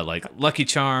does like Lucky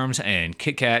Charms and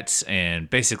Kit Kats and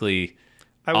basically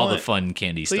I all the want- fun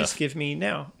candy Please stuff. give me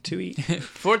now to eat.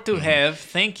 For to have,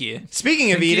 thank you.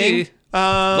 Speaking of Thank eating, you.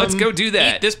 Let's go do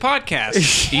that. Eat this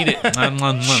podcast. Eat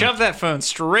it. Shove that phone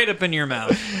straight up in your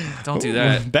mouth. Don't do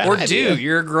that. bad Or idea. do.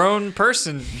 You're a grown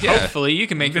person. Yeah. Hopefully, you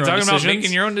can make We've your been own talking about decisions.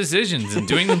 making your own decisions and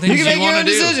doing the You things can you, make your want own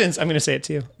to do. decisions. I'm going to say it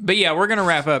too. But yeah, we're going to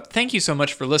wrap up. Thank you so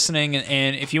much for listening.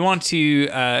 And if you want to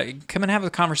come and have a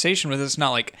conversation with us, not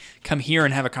like come here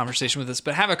and have a conversation with us,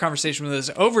 but have a conversation with us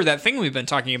over that thing we've been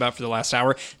talking about for the last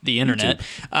hour, the internet.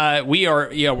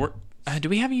 We're. Do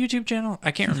we have a YouTube channel? I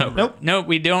can't remember. Nope. No,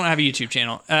 we don't have a YouTube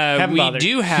channel. Haven't We bothered.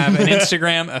 do have an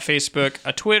Instagram, a Facebook,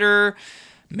 a Twitter,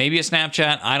 maybe a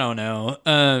Snapchat. I don't know.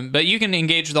 But you can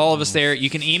engage with all of us there. You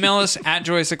can email us at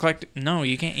joyouseclectic. No,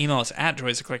 you can't email us at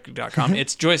joyouseclectic.com.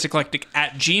 It's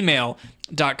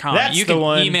joyouseclectic@gmail.com. That's You the can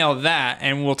one. email that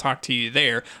and we'll talk to you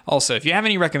there. Also, if you have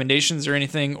any recommendations or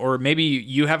anything, or maybe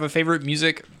you have a favorite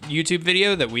music YouTube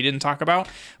video that we didn't talk about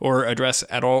or address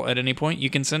at all at any point, you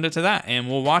can send it to that and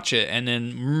we'll watch it and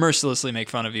then mercilessly make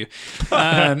fun of you.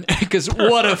 Because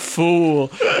what a fool.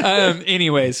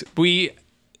 Anyways, we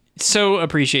so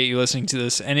appreciate you listening to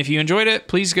this, and if you enjoyed it,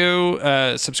 please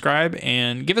go subscribe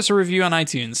and give us a review on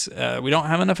iTunes. We don't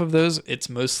have enough of those. It's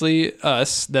mostly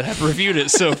us that have reviewed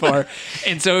it so far,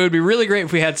 and so it would be really great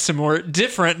if we had some more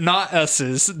different not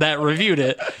us's that reviewed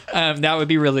it. That would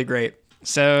be really great.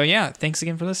 So yeah, thanks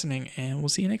again for listening, and we'll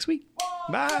see you next week.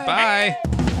 Bye. Bye.